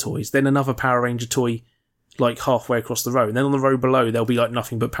 Transformer toys, then another Power Ranger toy. Like halfway across the row, and then on the row below there'll be like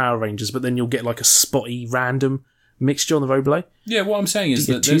nothing but Power Rangers, but then you'll get like a spotty random mixture on the row below. Yeah, what I'm saying is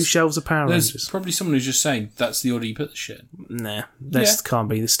that 2 shelves of Power Rangers. There's probably someone who's just saying that's the order you put the shit in. Nah, this can't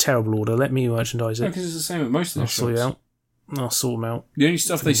be. This terrible order. Let me merchandise it. No, because it's the same at most of the shops. I'll sort them out. The only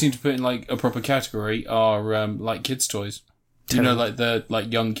stuff they seem to put in like a proper category are like kids' toys. Terrible. Like the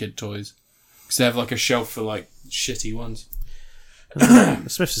like young kid toys, because they have like a shelf for like shitty ones.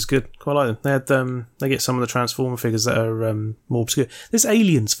 Smiths is good. Quite like them. They get some of the Transformer figures that are more obscure. There's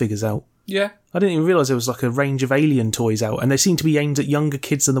Aliens figures out. Yeah. I didn't even realise there was like a range of Alien toys out, and they seem to be aimed at younger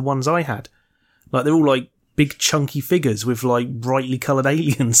kids than the ones I had. Like they're all like big chunky figures with like brightly coloured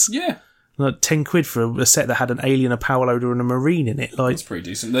aliens. Yeah. Like £10 for a set that had an alien, a power loader, and a marine in it. Like, that's pretty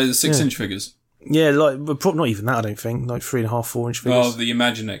decent. They're the 6-inch figures. Yeah, like not even that. I don't think 3.5, 4-inch figures. Oh, the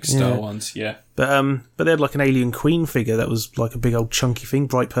Imaginext style ones, yeah. But they had like an Alien Queen figure that was like a big old chunky thing,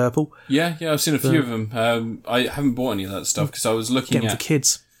 bright purple. Yeah, I've seen a few of them. I haven't bought any of that stuff because I was looking at for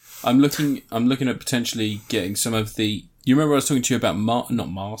kids. I'm looking at potentially getting some of the. You remember I was talking to you about not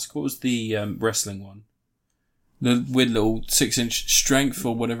Mask? What was the wrestling one? The weird little 6-inch strength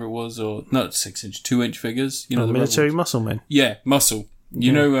or whatever it was, or not 6-inch, 2-inch figures. You know, the military muscle men. Yeah, muscle.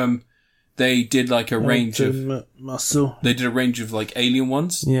 You know, they did like a range of muscle. They did a range of like alien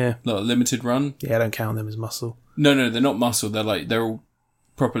ones. Yeah, like a limited run. Yeah, I don't count them as muscle. No, they're not muscle. They're all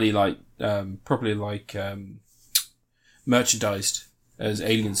properly merchandised as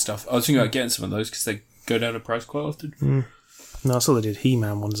alien stuff. I was thinking about getting some of those because they go down in price quite often. No, I saw they did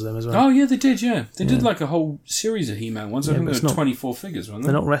He-Man ones of them as well. Oh yeah, they did. Yeah, they did like a whole series of He-Man ones. I think there were 24 figures, weren't they?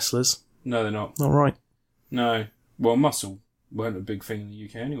 They're not wrestlers. No, they're not. Not right. No. Well, muscle weren't a big thing in the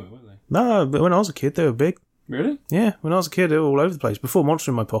UK anyway, were they? No, but when I was a kid, they were big. Really? Yeah, when I was a kid, they were all over the place. Before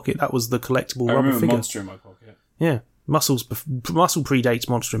Monster in My Pocket, that was the collectible rubber figure. Monster in My Pocket. Yeah, Muscle predates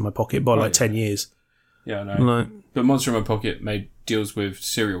Monster in My Pocket by 10 years. Yeah, I know. But Monster in My Pocket made deals with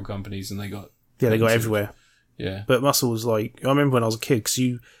cereal companies, and they got everywhere. Yeah, but Muscle was like, I remember when I was a kid, because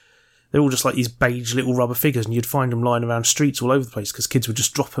they're all just like these beige little rubber figures, and you'd find them lying around streets all over the place because kids would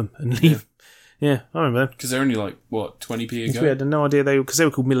just drop them and leave. Yeah, I remember them. Because they're only like, what, 20p a go? We had no idea because they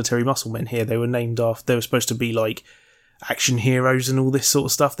were called military muscle men here. They were named after, they were supposed to be like action heroes and all this sort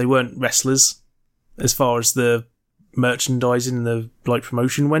of stuff. They weren't wrestlers as far as the merchandising and the like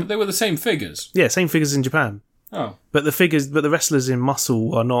promotion went. But they were the same figures. Yeah, same figures in Japan. Oh. But the wrestlers in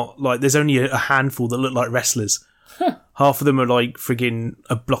Muscle are not like, there's only a handful that look like wrestlers. Huh. half of them are like friggin'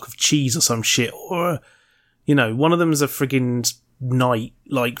 a block of cheese or some shit, or one of them is a friggin' knight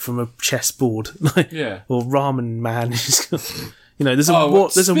like from a chessboard, yeah, or Ramen Man. There's a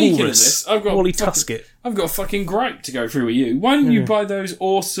walrus. Wally Tuskett. I've got a fucking gripe to go through with you. Why don't you buy those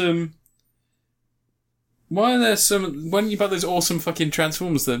awesome? Why don't you buy those awesome fucking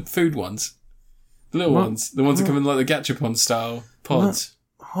Transformers, the food ones, the little ones, the ones that come in like the Gachapon style pods?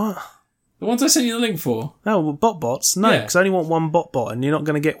 What? The ones I sent you the link for. Oh, well, bots? No, because I only want one bot, and you're not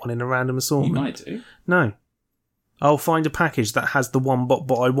going to get one in a random assortment. You might do. No. I'll find a package that has the one bot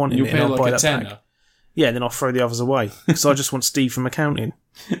I want in it, and I'll buy that pack. Yeah, and then I'll throw the others away, because I just want Steve from accounting.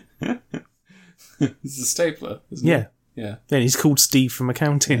 It's a stapler, isn't it? Yeah. Yeah. Then he's called Steve from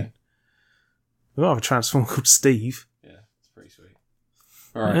accounting. Yeah. We'll have a Transformer called Steve. Yeah, it's pretty sweet.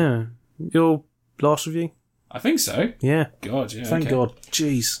 All right. Yeah. Your last review? I think so. Yeah. God, yeah. Thank God.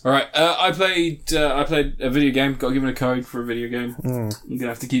 Jeez. All right. I played a video game. Got given a code for a video game. I'm gonna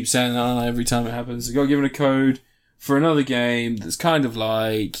have to keep saying that every time it happens. I got given a code for another game that's kind of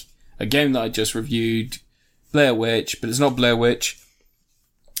like a game that I just reviewed, Blair Witch, but it's not Blair Witch.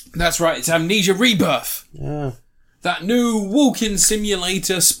 That's right. It's Amnesia Rebirth. Yeah. That new walking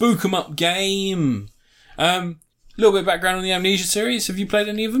simulator spook 'em up game. Little bit of background on the Amnesia series. Have you played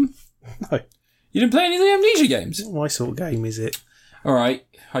any of them? No. You didn't play any of the Amnesia games? What sort of game is it? Alright,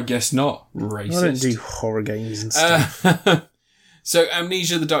 I guess not. Racist. I don't do horror games and stuff. So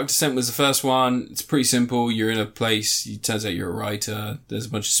Amnesia The Dark Descent was the first one. It's pretty simple. You're in a place. It turns out you're a writer. There's a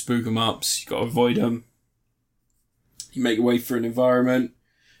bunch of spook 'em ups. You've got to avoid them. You make your way through an environment,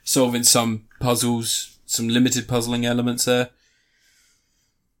 solving some puzzles, some limited puzzling elements there.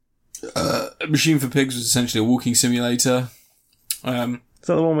 Machine for Pigs was essentially a walking simulator. Is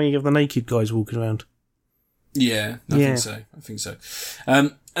that the one where you have the naked guys walking around? Yeah, I think so.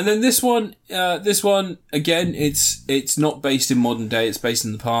 And then this one again, it's not based in modern day. It's based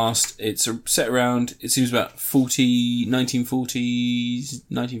in the past. It's set around. It seems about 1940s,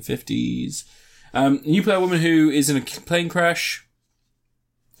 1950s. You play a woman who is in a plane crash.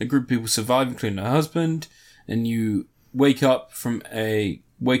 A group of people survive, including her husband, and you wake up one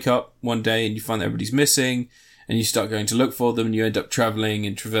day and you find that everybody's missing. And you start going to look for them, and you end up travelling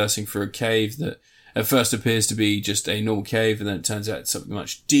and traversing through a cave that at first appears to be just a normal cave, and then it turns out it's something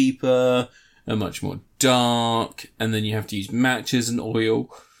much deeper and much more dark, and then you have to use matches and oil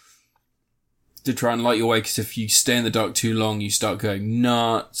to try and light your way, because if you stay in the dark too long, you start going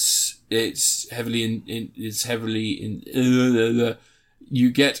nuts. You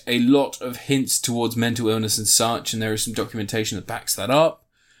get a lot of hints towards mental illness and such, and there is some documentation that backs that up.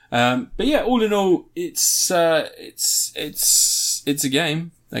 But yeah, all in all, it's a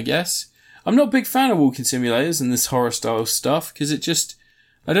game, I guess. I'm not a big fan of walking simulators and this horror style stuff, because it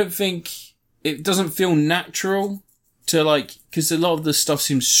doesn't feel natural to because a lot of the stuff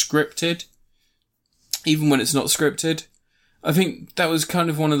seems scripted, even when it's not scripted. I think that was kind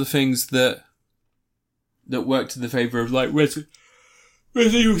of one of the things that worked in the favour of Resident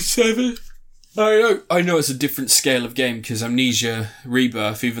Evil 7. I know it's a different scale of game, because Amnesia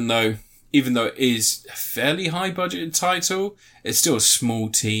Rebirth, even though it is a fairly high budgeted title, it's still a small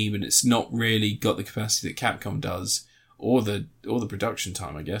team, and it's not really got the capacity that Capcom does, or the production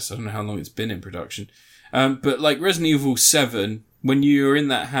time, I guess. I don't know how long it's been in production. But like Resident Evil 7, when you're in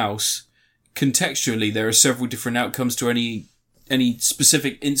that house, contextually there are several different outcomes to any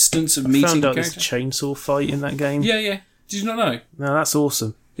specific instance of meeting found out character. There's a chainsaw fight in that game. Yeah. Did you not know? No, that's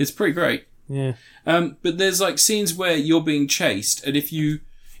awesome. It's pretty great. Yeah. But there's scenes where you're being chased, and if you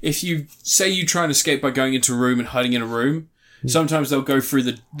say you try and escape by going into a room and hiding in a room, sometimes they'll go through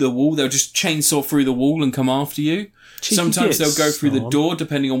the wall. They'll just chainsaw through the wall and come after you. Cheeky sometimes bits, they'll go through the door,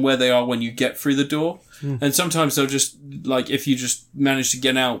 depending on where they are when you get through the door. And sometimes they'll just if you just manage to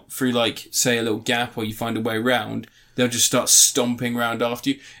get out through say a little gap, or you find a way around, they'll just start stomping around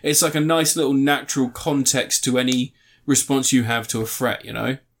after you. It's like a nice little natural context to any response you have to a threat,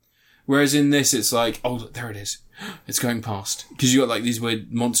 Whereas in this, it's oh, look, there it is. It's going past. Because you got these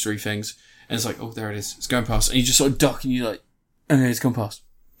weird monstery things. And it's oh, there it is. It's going past. And you just sort of duck, and you're and then it's gone past.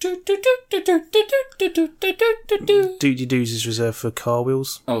 Doody Doos is reserved for car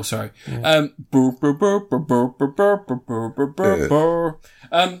wheels. Oh, sorry. Yeah.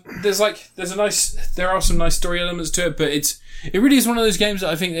 There are some nice story elements to it, but it really is one of those games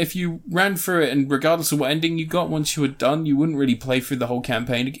that I think if you ran through it, and regardless of what ending you got once you were done, you wouldn't really play through the whole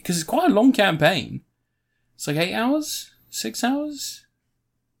campaign, because it's quite a long campaign. It's 8 hours? 6 hours?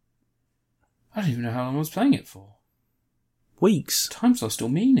 I don't even know how long I was playing it for. Weeks. Time's lost all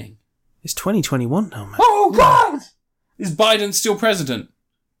meaning. It's 2021 now, man. Oh, God! Is Biden still president?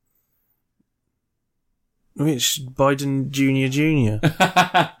 Which Biden Jr.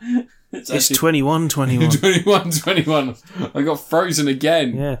 It's 21. 21. I got frozen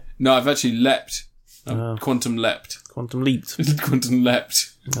again. Yeah. No, I've actually leapt. Quantum leapt. Quantum leaped. Quantum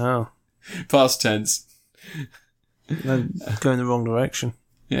leapt. Oh. Past tense. Going the wrong direction.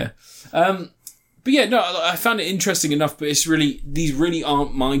 Yeah. But yeah, no, I found it interesting enough, but these really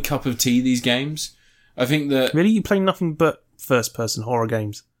aren't my cup of tea, these games. I think that... Really? You play nothing but first-person horror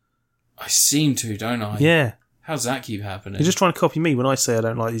games? I seem to, don't I? Yeah. How's that keep happening? You're just trying to copy me when I say I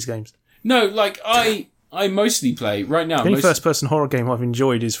don't like these games. No, like, I mostly play, right now... The only first-person horror game I've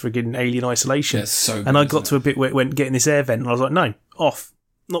enjoyed is friggin' Alien Isolation. Yeah, it's so good, and I got to a bit where it went getting this air vent, and I was like, no, off.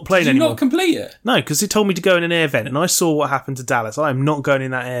 Not playing anymore. Did you anymore. not complete it? No, because it told me to go in an air vent, and I saw what happened to Dallas. I am not going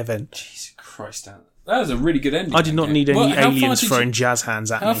in that air vent. Jesus Christ, that was a really good ending. I did not need any aliens throwing jazz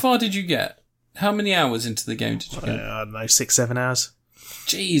hands at me. How far did you get? How many hours into the game did you get? I don't know, 6-7 hours.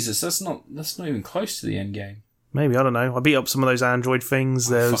 Jesus, that's not even close to the end game. Maybe, I don't know. I beat up some of those android things.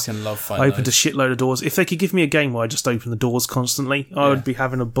 I fucking love fighting I opened a shitload of doors. If they could give me a game where I just open the doors constantly, I would be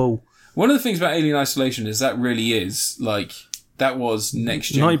having a ball. One of the things about Alien Isolation is that really is, like, that was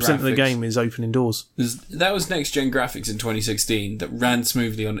next-gen 90% graphics. of the game is opening doors. That was next-gen graphics in 2016 that ran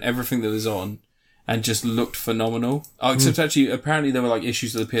smoothly on everything that was on and just looked phenomenal. Oh, except actually, apparently there were, like,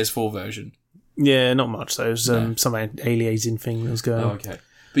 issues with the PS4 version. Yeah, not much. There was some aliasing thing that was going on. Oh, okay.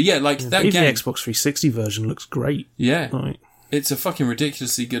 But yeah, like that even game... the Xbox 360 version looks great. Yeah. Like, it's a fucking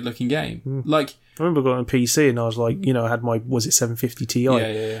ridiculously good-looking game. Like... I remember going on PC and I was like, I had my, was it 750 Ti?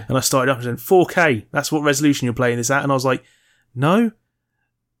 Yeah. And I started up and said, 4K, that's what resolution you're playing this at? And I was like, no,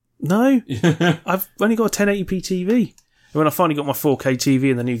 I've only got a 1080p TV. And when I finally got my 4K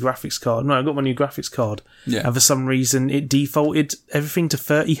TV and the new graphics card, I got my new graphics card. Yeah. And for some reason, it defaulted everything to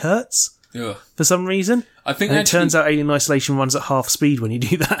 30 hertz. Ugh. For some reason. I think it turns out Alien Isolation runs at half speed when you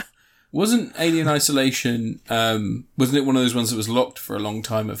do that. Wasn't Alien Isolation, wasn't it one of those ones that was locked for a long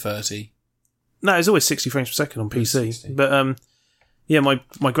time at 30? No, it was always 60 frames per second on PC. 60. But,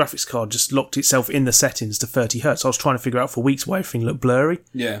 my graphics card just locked itself in the settings to 30 hertz. I was trying to figure out for weeks why everything looked blurry.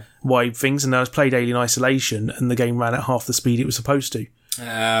 Yeah. Why things, and I played Alien Isolation and the game ran at half the speed it was supposed to.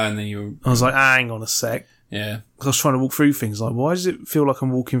 And then I was like, hang on a sec. Yeah. Because I was trying to walk through things like, why does it feel like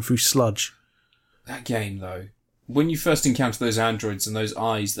I'm walking through sludge? That game, though, when you first encounter those androids and those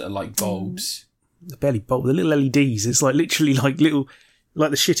eyes that are like bulbs. They're barely bulbs, they're little LEDs. It's like literally like little,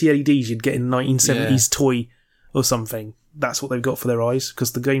 like the shitty LEDs you'd get in a 1970s toy or something. That's what they've got for their eyes,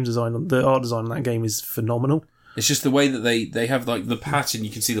 because the art design on that game is phenomenal. It's just the way that they have like the pattern.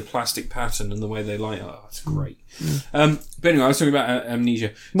 You can see the plastic pattern and the way they light. Oh, it's great. But anyway, I was talking about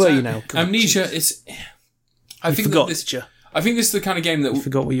Amnesia. Amnesia is. I think this is the kind of game that... You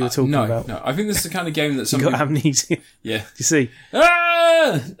forgot what you were talking about. No, I think this is the kind of game that you got amnesia. Yeah. Do you see?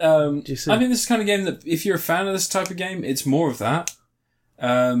 Do you see? I think this is the kind of game that, if you're a fan of this type of game, it's more of that.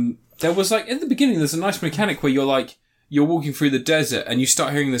 There was, like, at the beginning, there's a nice mechanic where you're walking through the desert and you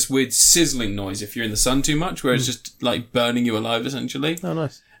start hearing this weird sizzling noise if you're in the sun too much, where it's just, like, burning you alive, essentially. Oh,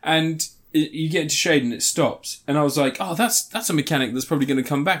 nice. And you get into shade and it stops. And I was like, oh, that's a mechanic that's probably going to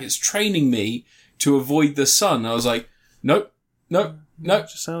come back. It's training me to avoid the sun. I was like, nope.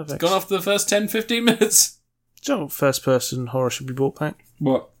 Just sound effects. Gone after the first 10, 15 minutes. Do you know what first-person horror should be brought back?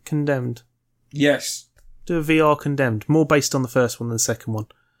 What? Condemned. Yes. Do a VR Condemned. More based on the first one than the second one.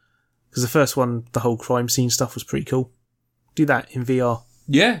 Because the first one, the whole crime scene stuff was pretty cool. Do that in VR.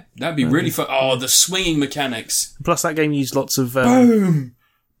 Yeah, that'd be really fun. Oh, the swinging mechanics. Plus, that game used lots of... Boom!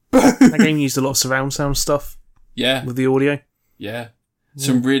 That game used a lot of surround sound stuff. Yeah. With the audio. Yeah.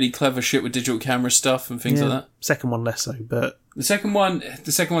 Some really clever shit with digital camera stuff and things like that. Second one less so, but the second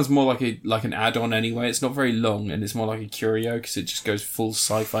one's more like an add-on anyway. It's not very long and it's more like a curio because it just goes full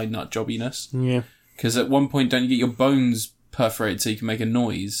sci-fi nut jobbiness. Yeah. Because at one point, don't you get your bones perforated so you can make a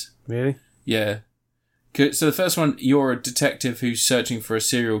noise? Really? Yeah. So the first one, you're a detective who's searching for a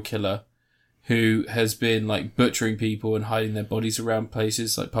serial killer who has been like butchering people and hiding their bodies around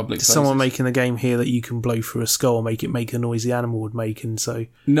places, like public places. Someone making a game here that you can blow through a skull and make it make a noise the animal would make, and so...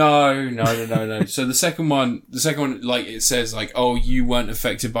 No. So the second one, like, it says, like, oh, you weren't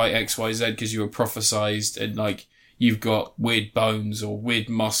affected by XYZ because you were prophesized and, like, you've got weird bones or weird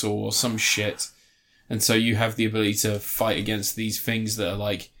muscle or some shit. And so you have the ability to fight against these things that are,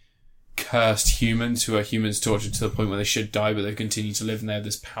 like, cursed humans who are humans tortured to the point where they should die, but they continue to live and they have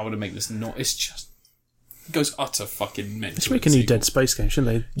this power to make this not. It's just... It goes utter fucking mental. They should make a new Dead Space game,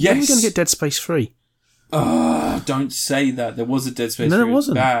 shouldn't they? Yes! When are we going to get Dead Space 3? Don't say that. There was a Dead Space 3. No, it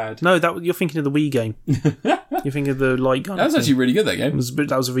wasn't. Bad. No, you're thinking of the Wii game. You're thinking of the light gun. That was actually really good, that game.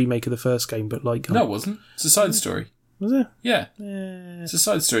 That was a remake of the first game, but light gun. No, it wasn't. It's a side story. Was it? Yeah. It's a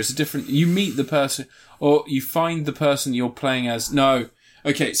side story. It's a different... You meet the person, or you find the person you're playing as. No.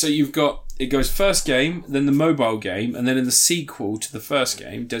 Okay, so you've got... It goes first game, then the mobile game, and then in the sequel to the first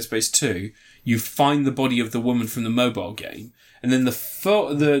game, Dead Space 2, you find the body of the woman from the mobile game. And then the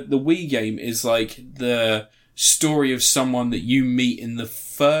Wii game is like the story of someone that you meet in the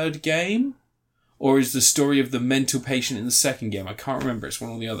third game? Or is the story of the mental patient in the second game? I can't remember. It's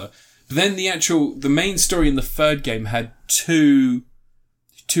one or the other. But then the main story in the third game had two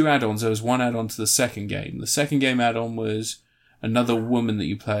add-ons. There was one add-on to the second game. The second game add-on was another woman that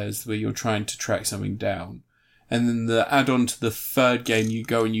you play as where you're trying to track something down. And then the add-on to the third game, you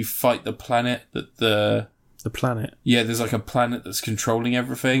go and you fight the planet that the planet? Yeah, there's like a planet that's controlling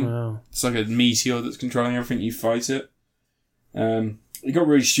everything. Wow. It's like a meteor that's controlling everything. You fight it. It got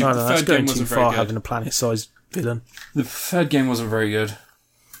really stupid. The third game wasn't very good. Having a planet-sized villain. The third game wasn't very good.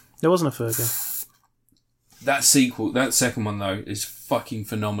 There wasn't a third game. That second one though, is fucking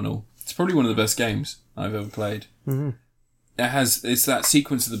phenomenal. It's probably one of the best games I've ever played. Mm-hmm. It's that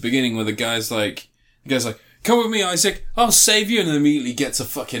sequence at the beginning where the guy's like, come with me, Isaac, I'll save you, and then immediately gets a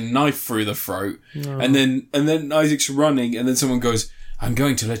fucking knife through the throat. No. And then Isaac's running, and then someone goes, I'm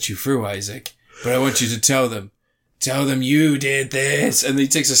going to let you through, Isaac, but I want you to tell them you did this. And he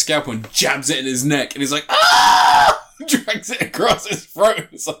takes a scalpel and jabs it in his neck, and he's like, ah! Drags it across his throat.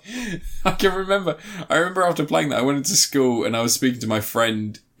 It's like, I remember after playing that, I went into school and I was speaking to my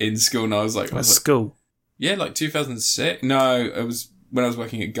friend in school, and I was like, school? Yeah, like 2006. No, it was when I was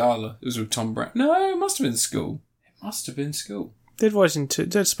working at Gala. It was with Tom Brown. No, it must have been school. Dead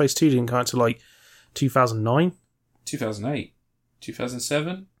Space 2 didn't come out till like 2009? 2008.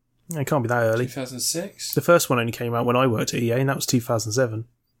 2007? It can't be that early. 2006? The first one only came out when I worked at EA, and that was 2007.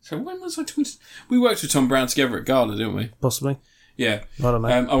 So when was I talking to... We worked with Tom Brown together at Gala, didn't we? Possibly. Yeah. I don't know.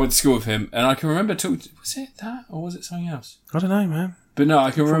 I went to school with him, and I can remember talking... Was it that, or was it something else? I don't know, man. But no, I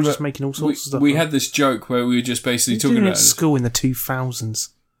can remember... just making all sorts of stuff. We had this joke where we were just basically talking about... school in the 2000s.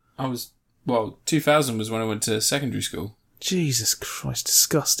 2000 was when I went to secondary school. Jesus Christ,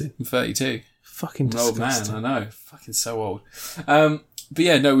 disgusting. I'm 32. Fucking disgusting. Old man, I know. Fucking so old. But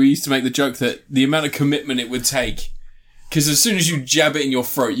yeah, no, we used to make the joke that the amount of commitment it would take... Because as soon as you jab it in your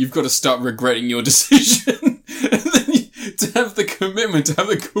throat, you've got to start regretting your decision. And then to have the commitment, to have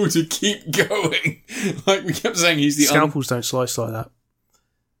the call to keep going. Like we kept saying, he's the... Scalpels don't slice like that.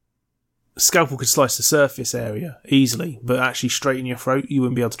 A scalpel could slice the surface area easily, but actually straight in your throat, you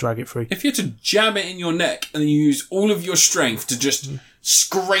wouldn't be able to drag it through. If you had to jab it in your neck and then you use all of your strength to just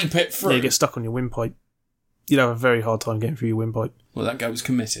scrape it through... Yeah, you get stuck on your windpipe. You'd have a very hard time getting through your windpipe. Well, that guy was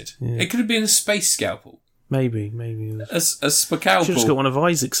committed. Yeah. It could have been a space scalpel. Maybe. A spacalpel. Should have got one of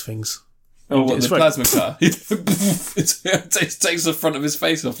Isaac's things. Oh, what, the plasma car? It takes the front of his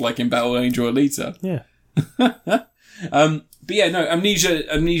face off like in Battle Angel Alita. Yeah. But yeah, no,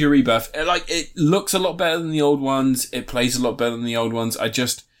 Amnesia Rebirth. It looks a lot better than the old ones. It plays a lot better than the old ones. I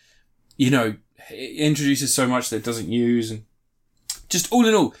just, it introduces so much that it doesn't use. And just all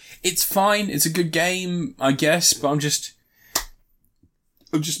in all, it's fine. It's a good game, I guess, but I'm just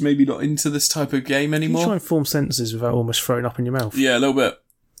maybe not into this type of game anymore. You try and form sentences without almost throwing up in your mouth. Yeah, a little bit.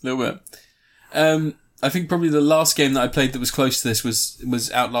 I think probably the last game that I played that was close to this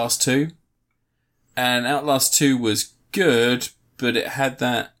was Outlast 2. And Outlast 2 was good, but it had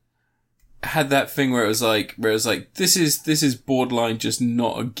that thing where it was like this is borderline just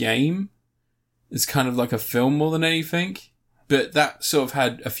not a game. It's kind of like a film more than anything. But that sort of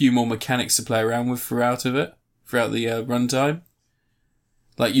had a few more mechanics to play around with throughout the runtime.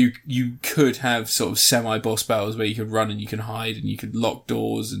 Like you could have sort of semi-boss battles where you could run and you can hide and you could lock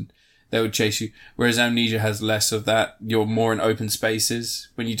doors and they would chase you. Whereas Amnesia has less of that. You're more in open spaces.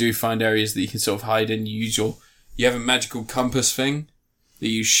 When you do find areas that you can sort of hide in, you have a magical compass thing that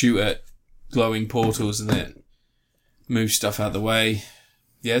you shoot at glowing portals and it moves stuff out of the way.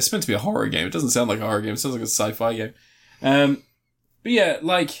 Yeah, it's meant to be a horror game. It doesn't sound like a horror game. It sounds like a sci-fi game. But yeah,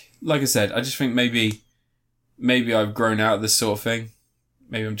 like I said, I just think maybe I've grown out of this sort of thing.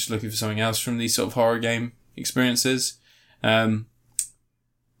 Maybe I'm just looking for something else from these sort of horror game experiences.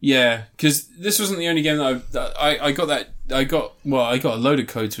 Yeah, because this wasn't the only game that I got a load of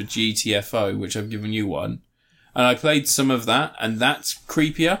codes for GTFO, which I've given you one. And I played some of that, and that's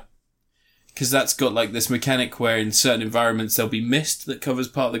creepier. Because that's got like this mechanic where in certain environments there'll be mist that covers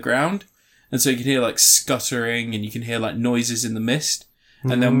part of the ground. And so you can hear like scuttering and you can hear like noises in the mist.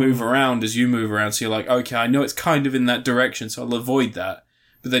 And they'll move around as you move around. So you're like, okay, I know it's kind of in that direction, so I'll avoid that.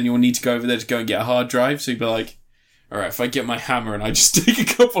 But then you'll need to go over there to go and get a hard drive. So you'd be like, alright, if I get my hammer and I just take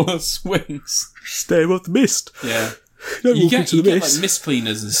a couple of swings. Stay above the mist. Yeah. You get like mist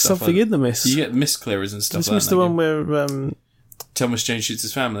cleaners and stuff. Something in the mist. You get mist clearers and stuff. Is this the one where Thomas Jane shoots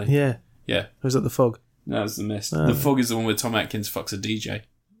his family? Yeah. Yeah. Or is that the fog? No, it's the mist. The fog is the one where Tom Atkins fucks a DJ.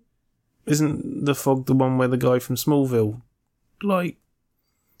 Isn't the fog the one where the guy from Smallville,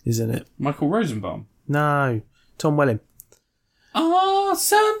 is in it? Michael Rosenbaum? No, Tom Welling. Oh,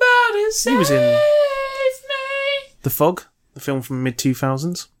 somebody save He was in me. The Fog, the film from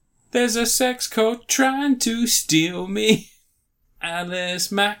mid-2000s. There's a sex cult trying to steal me.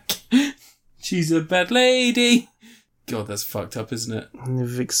 Alice Mack. She's a bad lady. God, that's fucked up, isn't it?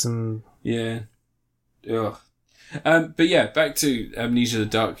 Vixen. Yeah. Ugh. But yeah, back to Amnesia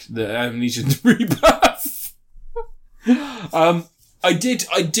the Amnesia Rebirth. I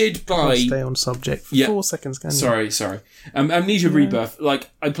did buy... Stay on subject for 4 seconds, can you? Sorry. Amnesia Rebirth,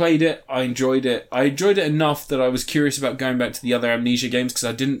 I played it, I enjoyed it. I enjoyed it enough that I was curious about going back to the other Amnesia games, because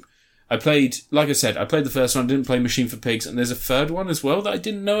I played the first one, I didn't play Machine for Pigs, and there's a third one as well that I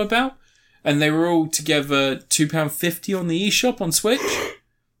didn't know about. And they were all together £2.50 on the eShop on Switch.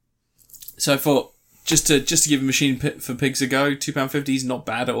 So I thought, just to give Machine for Pigs a go, £2.50 is not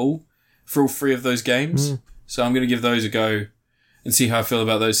bad at all for all 3 of those games. So I'm going to give those a go and see how I feel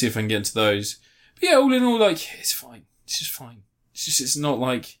about those, see if I can get into those. But yeah, all in all, it's fine. It's just fine. It's not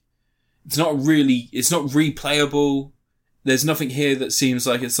replayable. There's nothing here that seems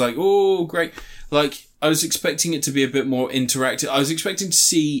like it's like, oh, great. I was expecting it to be a bit more interactive. I was expecting to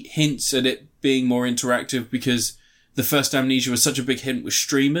see hints at it being more interactive because the first Amnesia was such a big hint with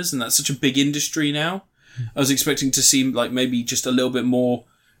streamers, and that's such a big industry now. I was expecting to see maybe just a little bit more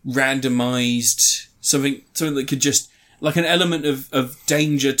randomized, something that could just, like an element of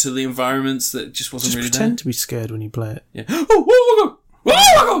danger to the environments that just wasn't really there. Just pretend to be scared when you play it. Yeah. Oh,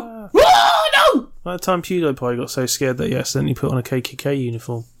 no! By the time PewDiePie got so scared that he accidentally put on a KKK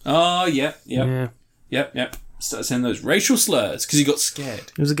uniform. Oh, yeah. Yep. Started saying those racial slurs because he got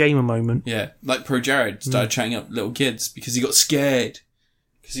scared. It was a gamer moment. Yeah, like Pro Jared started chatting up little kids because he got scared.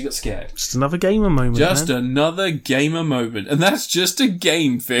 Just another gamer moment. Another gamer moment. And that's just a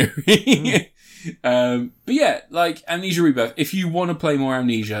game theory. But yeah, Amnesia Rebirth. If you want to play more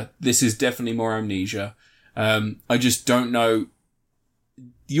Amnesia, this is definitely more Amnesia. I just don't know.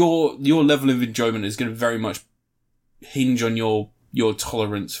 Your level of enjoyment is going to very much hinge on your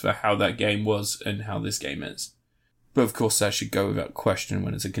tolerance for how that game was and how this game is. But of course that should go without question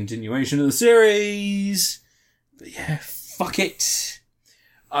when it's a continuation of the series. But yeah, fuck it.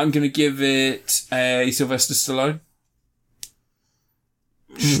 I'm going to give it a Sylvester Stallone.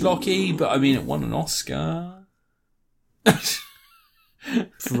 Schlocky, but I mean it won an Oscar.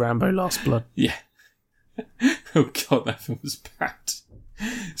 For Rambo Last Blood. Yeah. Oh god, that film was bad.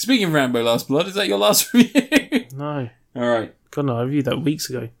 Speaking of Rambo Last Blood, is that your last review? No. Alright. God, no, I reviewed that weeks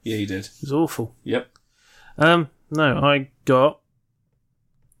ago. Yeah, you did. It was awful. Yep. No, I got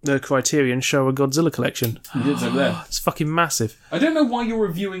the Criterion Showa Godzilla collection. You did over there. It's fucking massive. I don't know why you're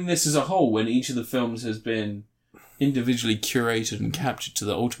reviewing this as a whole when each of the films has been individually curated and captured to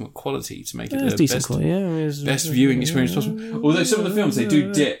the ultimate quality to make it the best viewing experience possible. Although some of the films they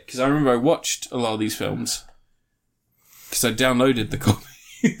do dip, because I remember I watched a lot of these films because I downloaded the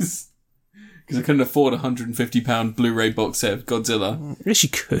copies because I couldn't afford a £150 Blu-ray box set of Godzilla. Yes, you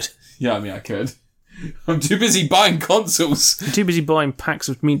could. Yeah, I mean I could. I'm too busy buying consoles. I'm too busy buying packs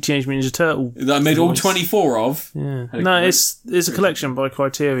of Teenage Mutant Ninja Turtle that I made all 24 of. Yeah. No, it's a collection by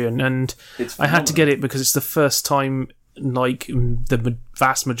Criterion, and I had to get it because it's the first time the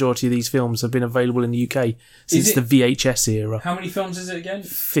vast majority of these films have been available in the UK since the VHS era. How many films is it again?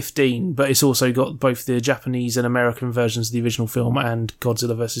 15, but it's also got both the Japanese and American versions of the original film and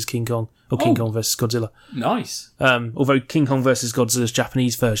Godzilla vs. King Kong, or King Kong vs. Godzilla. Nice. Although King Kong vs. Godzilla's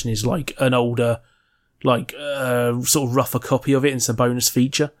Japanese version is an older, sort of rougher copy of it, and it's a bonus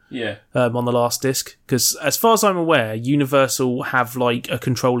feature. Yeah. On the last disc, because as far as I'm aware, Universal have a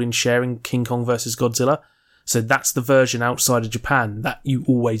controlling share in King Kong vs. Godzilla. So that's the version outside of Japan that you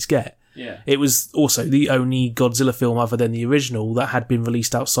always get. Yeah. It was also the only Godzilla film other than the original that had been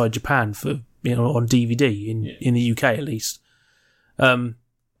released outside Japan for on DVD in the UK at least.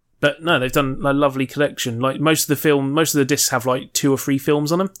 But no, they've done a lovely collection. Most of the discs have 2 or 3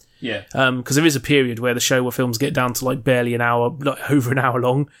 films on them. Yeah. Because there is a period where the Showa films get down to barely an hour, over an hour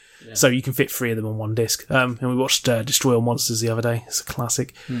long. Yeah. So you can fit 3 of them on one disc. And we watched Destroy All Monsters the other day. It's a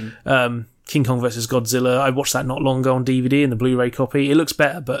classic. King Kong vs. Godzilla. I watched that not long ago on DVD in the Blu-ray copy. It looks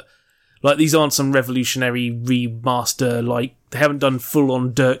better, but these aren't some revolutionary remaster. They haven't done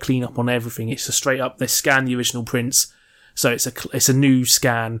full-on dirt cleanup on everything. It's a straight up. They scan the original prints, so it's a new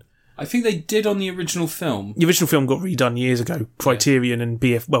scan. I think they did on the original film. The original film got redone years ago. Criterion and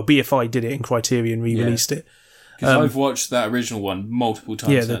BFI did it, and Criterion re-released it. Because I've watched that original one multiple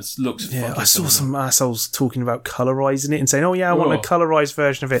times. Yeah, it looks fucking I saw some assholes talking about colorising it and saying, "Oh yeah, I want a colorised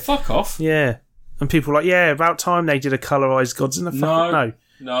version of it." Fuck off. Yeah, and people were like, "Yeah, about time they did a colorised Godzilla." No.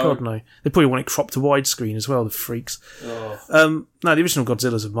 God, no. They probably want it cropped to widescreen as well, the freaks. No, the original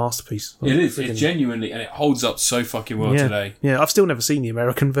Godzilla's a masterpiece. It is. It genuinely, and it holds up so fucking well today. Yeah, I've still never seen the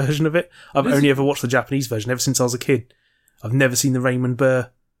American version of it. I've only ever watched the Japanese version ever since I was a kid. I've never seen the Raymond Burr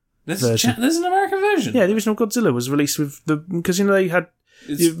version. There's an American version? Yeah, the original Godzilla was released with because, they had...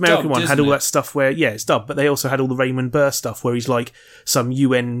 The American one had all that stuff where, it's dubbed, but they also had all the Raymond Burr stuff where he's like some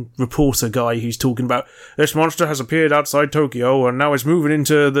UN reporter guy who's talking about, this monster has appeared outside Tokyo and now it's moving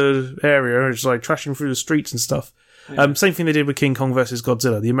into the area. It's like trashing through the streets and stuff. Yeah. Same thing they did with King Kong versus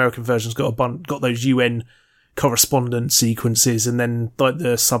Godzilla. The American version's got those UN correspondence sequences and then like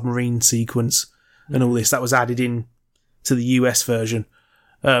the submarine sequence and all this. That was added in to the US version.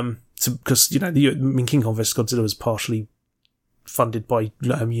 Because, King Kong versus Godzilla was partially funded by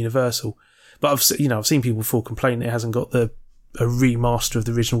Universal, but I've seen people before complain it hasn't got a remaster of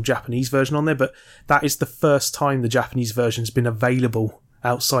the original Japanese version on there, but that is the first time the Japanese version's been available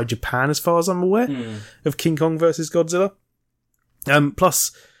outside Japan as far as I'm aware of King Kong versus Godzilla.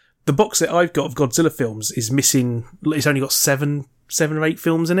 Plus the box set I've got of Godzilla films is missing. It's only got seven or eight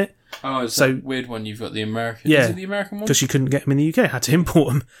films in it. Oh, it's a weird one. You've got the American. Yeah, is it the American one? Because you couldn't get them in the UK, had to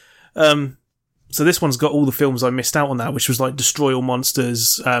import them. So this one's got all the films I missed out on that, which was like Destroy All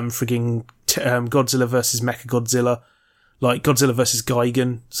Monsters, Godzilla versus Mechagodzilla, like Godzilla versus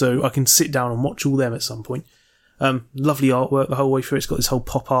Gigan. So I can sit down and watch all them at some point. Lovely artwork the whole way through. It's got this whole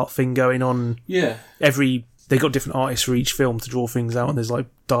pop art thing going on. Yeah. They got different artists for each film to draw things out, and there's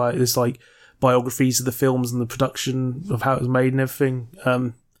like biographies of the films and the production of how it was made and everything.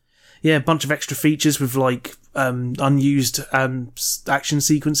 A bunch of extra features with like unused action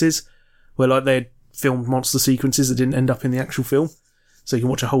sequences. Where like they had filmed monster sequences that didn't end up in the actual film. So you can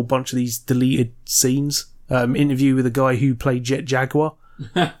watch a whole bunch of these deleted scenes. Interview with a guy who played Jet Jaguar,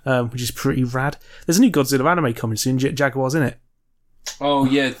 which is pretty rad. There's a new Godzilla anime coming soon. Jet Jaguar's in it. Oh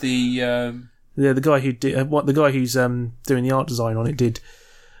yeah, the guy who did the guy who's doing the art design on it did.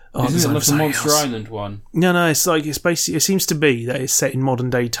 Isn't it like the Monster Island one? No, it's basically, it seems to be that it's set in modern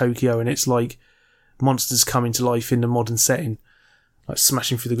day Tokyo and it's like monsters coming to life in the modern setting. Like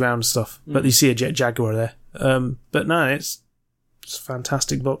smashing through the ground and stuff. But you see a Jet Jaguar there. But no, it's a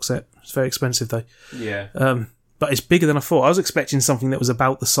fantastic box set. It's very expensive though. Yeah. But it's bigger than I thought. I was expecting something that was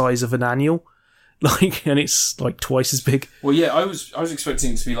about the size of an annual. And it's like twice as big. Well, yeah, I was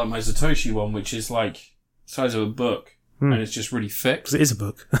expecting it to be like my Satoshi one, which is like the size of a book. And it's just really thick. Because it is a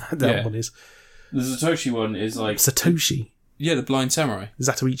book. That one is. The Satoshi one is like... Satoshi? Yeah, the Blind Samurai.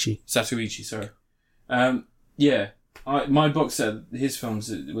 Zatoichi, sorry. Yeah. My box set, his films,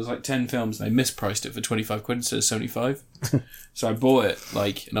 it was like 10 films and they mispriced it for 25 quid instead of 75. So I bought it,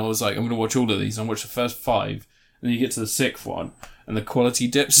 and I was like, I'm going to watch all of these. I watched the first 5, and then you get to the 6th one, and the quality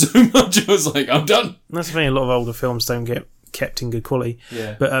dips so much, I was like, I'm done. That's the thing, a lot of older films don't get kept in good quality.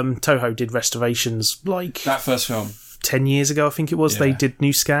 Yeah. But Toho did restorations, like... That first film. 10 years ago, I think it was. Yeah. They did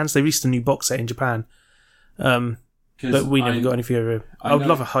new scans. They released a new box set in Japan. But we never got anything over it. I would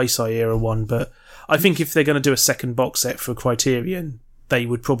love a Heisei era one, but... I think if they're going to do a second box set for Criterion, they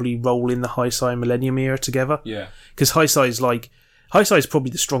would probably roll in the Heisei Millennium era together. Yeah. Because Heisei is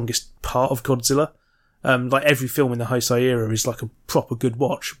probably the strongest part of Godzilla. Like every film in the Heisei era is like a proper good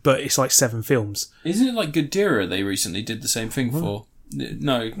watch, but it's like 7 films. Isn't it like Ghidorah they recently did the same thing for?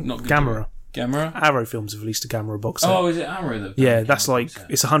 No, not Ghidorah. Gamera? Arrow Films have released a Gamera box set. Oh, is it Arrow? Yeah, that's like,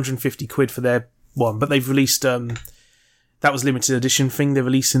 it's 150 quid for their one, but they've released... that was limited edition thing. They're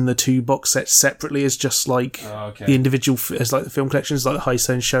releasing the 2 box sets separately as just like the individual, as like the film collections, like the Heisei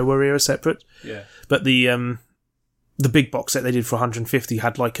and Showa era separate. Yeah. But the big box set they did for 150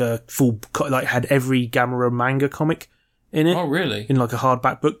 had like a full, like had every Gamera manga comic in it. Oh, really? In like a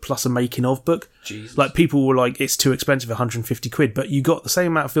hardback book plus a making of book. Jesus. Like people were like, it's too expensive, 150 quid. But you got the same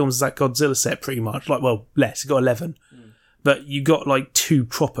amount of films as that Godzilla set pretty much. Like, well, less. You got 11. But you got like 2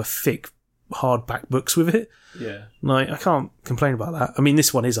 proper thick hardback books with it. Yeah. Like, I can't complain about that. I mean,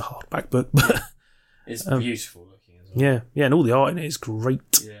 this one is a hardback book, but... It's beautiful looking as well. Yeah, and all the art in it is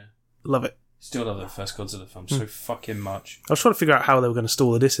great. Yeah. Love it. Still love the first Godzilla film so fucking much. I was trying to figure out how they were going to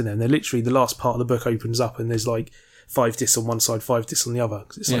store the disc in there, and they're literally, the last part of the book opens up, and there's like 5 discs on one side, 5 discs on the other,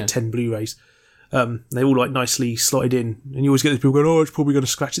 'cause it's like 10 Blu-rays. They all like nicely slotted in, and you always get these people going, oh, it's probably going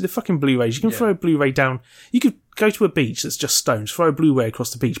to scratch it. They're fucking Blu-rays. You can throw a Blu-ray down. You could go to a beach that's just stones, throw a Blu-ray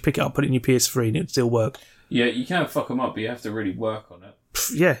across the beach, pick it up, put it in your PS3, and it'd still work. Yeah, you can fuck them up, but you have to really work on it.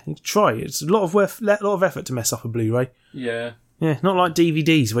 Yeah, you can try. It's a lot of effort to mess up a Blu-ray. Yeah. Yeah, not like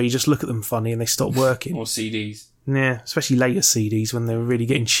DVDs where you just look at them funny and they stop working. Or CDs. Yeah, especially later CDs when they were really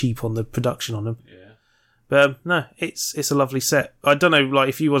getting cheap on the production on them. Yeah. But no, it's a lovely set. I don't know, like,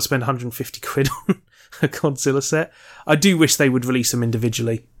 if you want to spend 150 quid on a Godzilla set, I do wish they would release them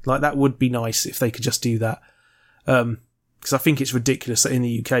individually. Like, that would be nice if they could just do that. Because I think it's ridiculous that in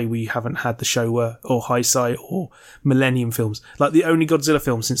the UK we haven't had the Showa or Heisei or Millennium films. Like, the only Godzilla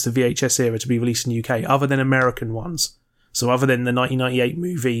film since the VHS era to be released in the UK, other than American ones, so other than the 1998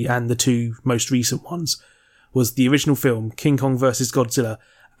 movie and the two most recent ones, was the original film, King Kong vs. Godzilla.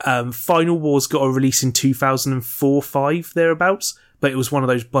 Final Wars got a release in 2004-5, thereabouts, but it was one of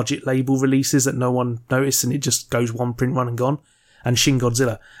those budget label releases that no one noticed, and it just goes one print run and gone. And Shin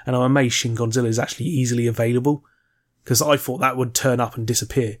Godzilla. And I'm amazed Shin Godzilla is actually easily available, because I thought that would turn up and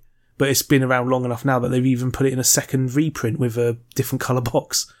disappear. But it's been around long enough now that they've even put it in a second reprint with a different colour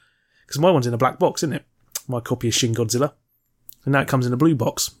box. Because my one's in a black box, isn't it? My copy of Shin Godzilla. And now it comes in a blue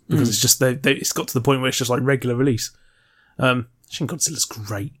box, because it's just it's got to the point where it's just like regular release. Shin Godzilla's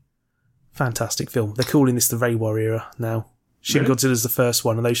great. Fantastic film. They're calling this the Reiwa era now. Shin Godzilla's the first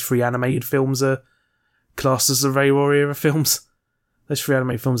one, and those 3 animated films are classed as the Reiwa era films. Those 3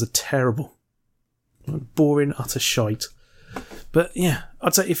 animated films are terrible. Boring, utter shite. But yeah,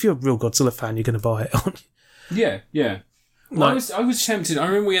 I'd say if you're a real Godzilla fan, you're going to buy it, aren't you? Yeah. Well, I was tempted. I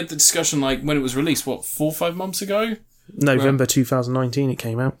remember we had the discussion like when it was released, 4 or 5 months ago? November 2019 it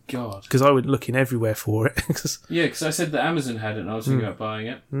came out. God. Because I went looking everywhere for it. Yeah, because I said that Amazon had it and I was thinking about buying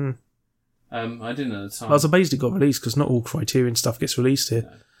it. I didn't at the time. I was amazed it got released because not all Criterion stuff gets released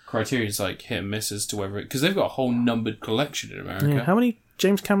here. Criterion like hit and miss as to whether it... Because they've got a whole numbered collection in America. Yeah. How many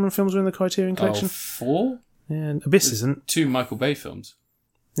James Cameron films are in the Criterion collection? 4? Yeah, and Abyss isn't. 2 Michael Bay films.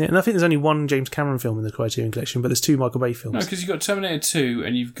 Yeah, and I think there's only 1 James Cameron film in the Criterion collection, but there's 2 Michael Bay films. No, because you've got Terminator 2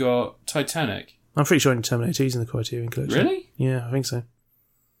 and you've got Titanic. I'm pretty sure only Terminator 2's in the Criterion collection. Really? Yeah, I think so.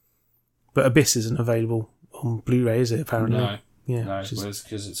 But Abyss isn't available on Blu-ray, is it, apparently? No. Yeah, no,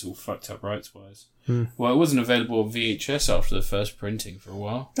 because it's all fucked up rights-wise. Well, it wasn't available on VHS after the first printing for a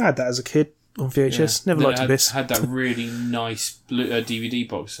while. I had that as a kid on VHS. Never liked Abyss. Had that really nice DVD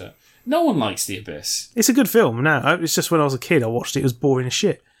box set. No one likes The Abyss. It's a good film now. It's just when I was a kid, I watched it. It was boring as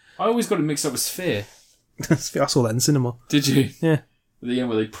shit. I always got it mixed up with Sphere. I saw that in cinema. Did you? Yeah. The end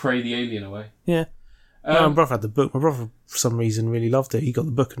where they pray the alien away. Yeah. My brother had the book. My brother, for some reason, really loved it. He got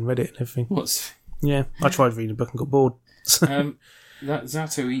the book and read it and everything. What's? Yeah. I tried reading the book and got bored. That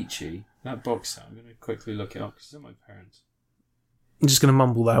Zatoichi, that box set, I'm going to quickly look it up because it's at my parents'. I'm just going to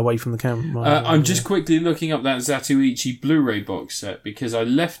mumble that away from the camera. I'm just quickly looking up that Zatoichi Blu-ray box set because I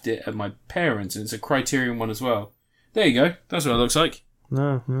left it at my parents' and it's a Criterion one as well. There you go. That's what it looks like.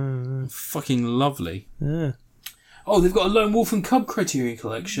 No. Fucking lovely. Yeah. Oh, they've got a Lone Wolf and Cub Criterion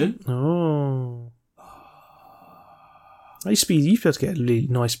collection. Oh. You used to be able to get a really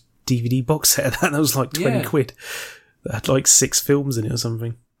nice DVD box set of that. That was like 20 quid. That had like 6 films in it or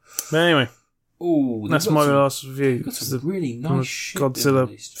something. But anyway. Oh, that's my last review. That's a really nice shit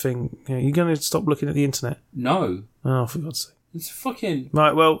Godzilla thing. Yeah, you're going to stop looking at the internet? No. Oh, for God's sake. It's fucking...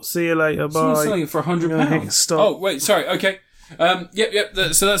 Right, well, see you later. Bye. Someone's selling it for £100. Stop. Oh, wait, sorry. Okay. Yep.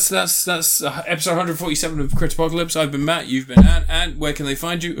 So that's episode 147 of Critapocalypse. I've been Matt, you've been Anne. And where can they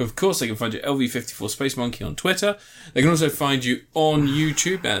find you? Of course, they can find you LV54 Space Monkey on Twitter. They can also find you on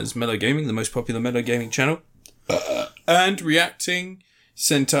YouTube as Mellow Gaming, the most popular Mellow Gaming channel, and Reacting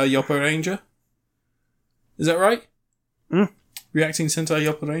Sentai Yoppo Ranger. Is that right? Reacting Sentai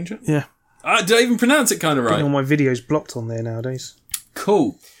Yoppo Ranger. Yeah. Did I even pronounce it kind of right? All my videos blocked on there nowadays.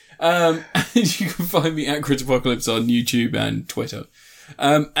 Cool. And you can find me at Critapocalypse on YouTube and Twitter.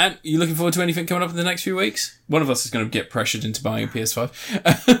 And you looking forward to anything coming up in the next few weeks? One of us is going to get pressured into buying a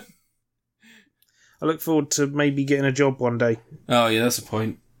PS5. I look forward to maybe getting a job one day. Oh, yeah, that's the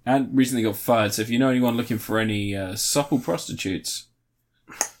point. And recently got fired, so if you know anyone looking for any supple prostitutes,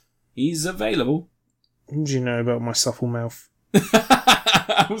 he's available. What do you know about my supple mouth?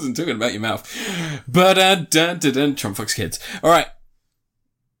 I wasn't talking about your mouth. But, Trump fucks kids. All right.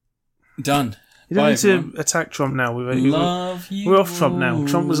 Done. You don't need to attack Trump now. Love you. We're off Trump now.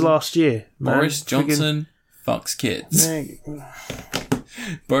 Trump was last year. Boris Johnson fucks kids.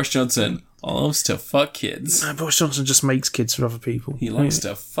 Boris Johnson loves to fuck kids. Boris Johnson just makes kids for other people. He likes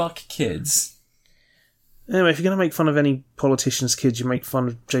to fuck kids. Anyway, if you're going to make fun of any politician's kids, you make fun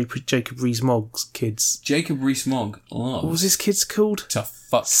of Jacob Rees-Mogg's kids. Jacob Rees-Mogg loves... What was his kid's called? To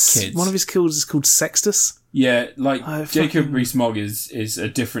fuck kids. One of his kids is called Sextus. Yeah, like, Jacob Rees-Mogg is a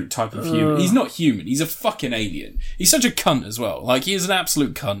different type of human. He's not human. He's a fucking alien. He's such a cunt as well. Like, he is an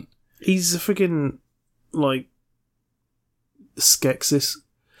absolute cunt. He's a freaking, like, Skeksis.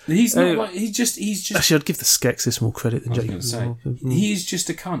 He's not like he's just. Actually, I'd give the Skeksis more credit than Jacob. He's just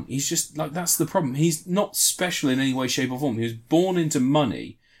a cunt. He's just like that's the problem. He's not special in any way, shape, or form. He was born into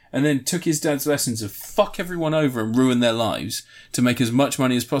money and then took his dad's lessons of fuck everyone over and ruin their lives to make as much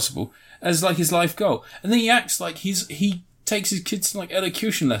money as possible as like his life goal. And then he acts like he takes his kids to like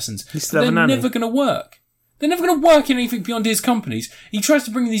elocution lessons. They're never going to work. They're never going to work in anything beyond his companies. He tries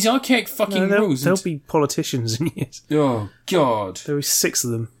to bring these archaic fucking rules. There'll be politicians in years. Oh, God. There are 6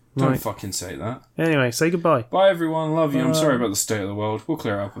 of them. Don't fucking say that. Anyway, say goodbye. Bye, everyone. Love you. I'm sorry about the state of the world. We'll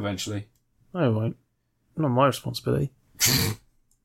clear up eventually. I won't. Not my responsibility.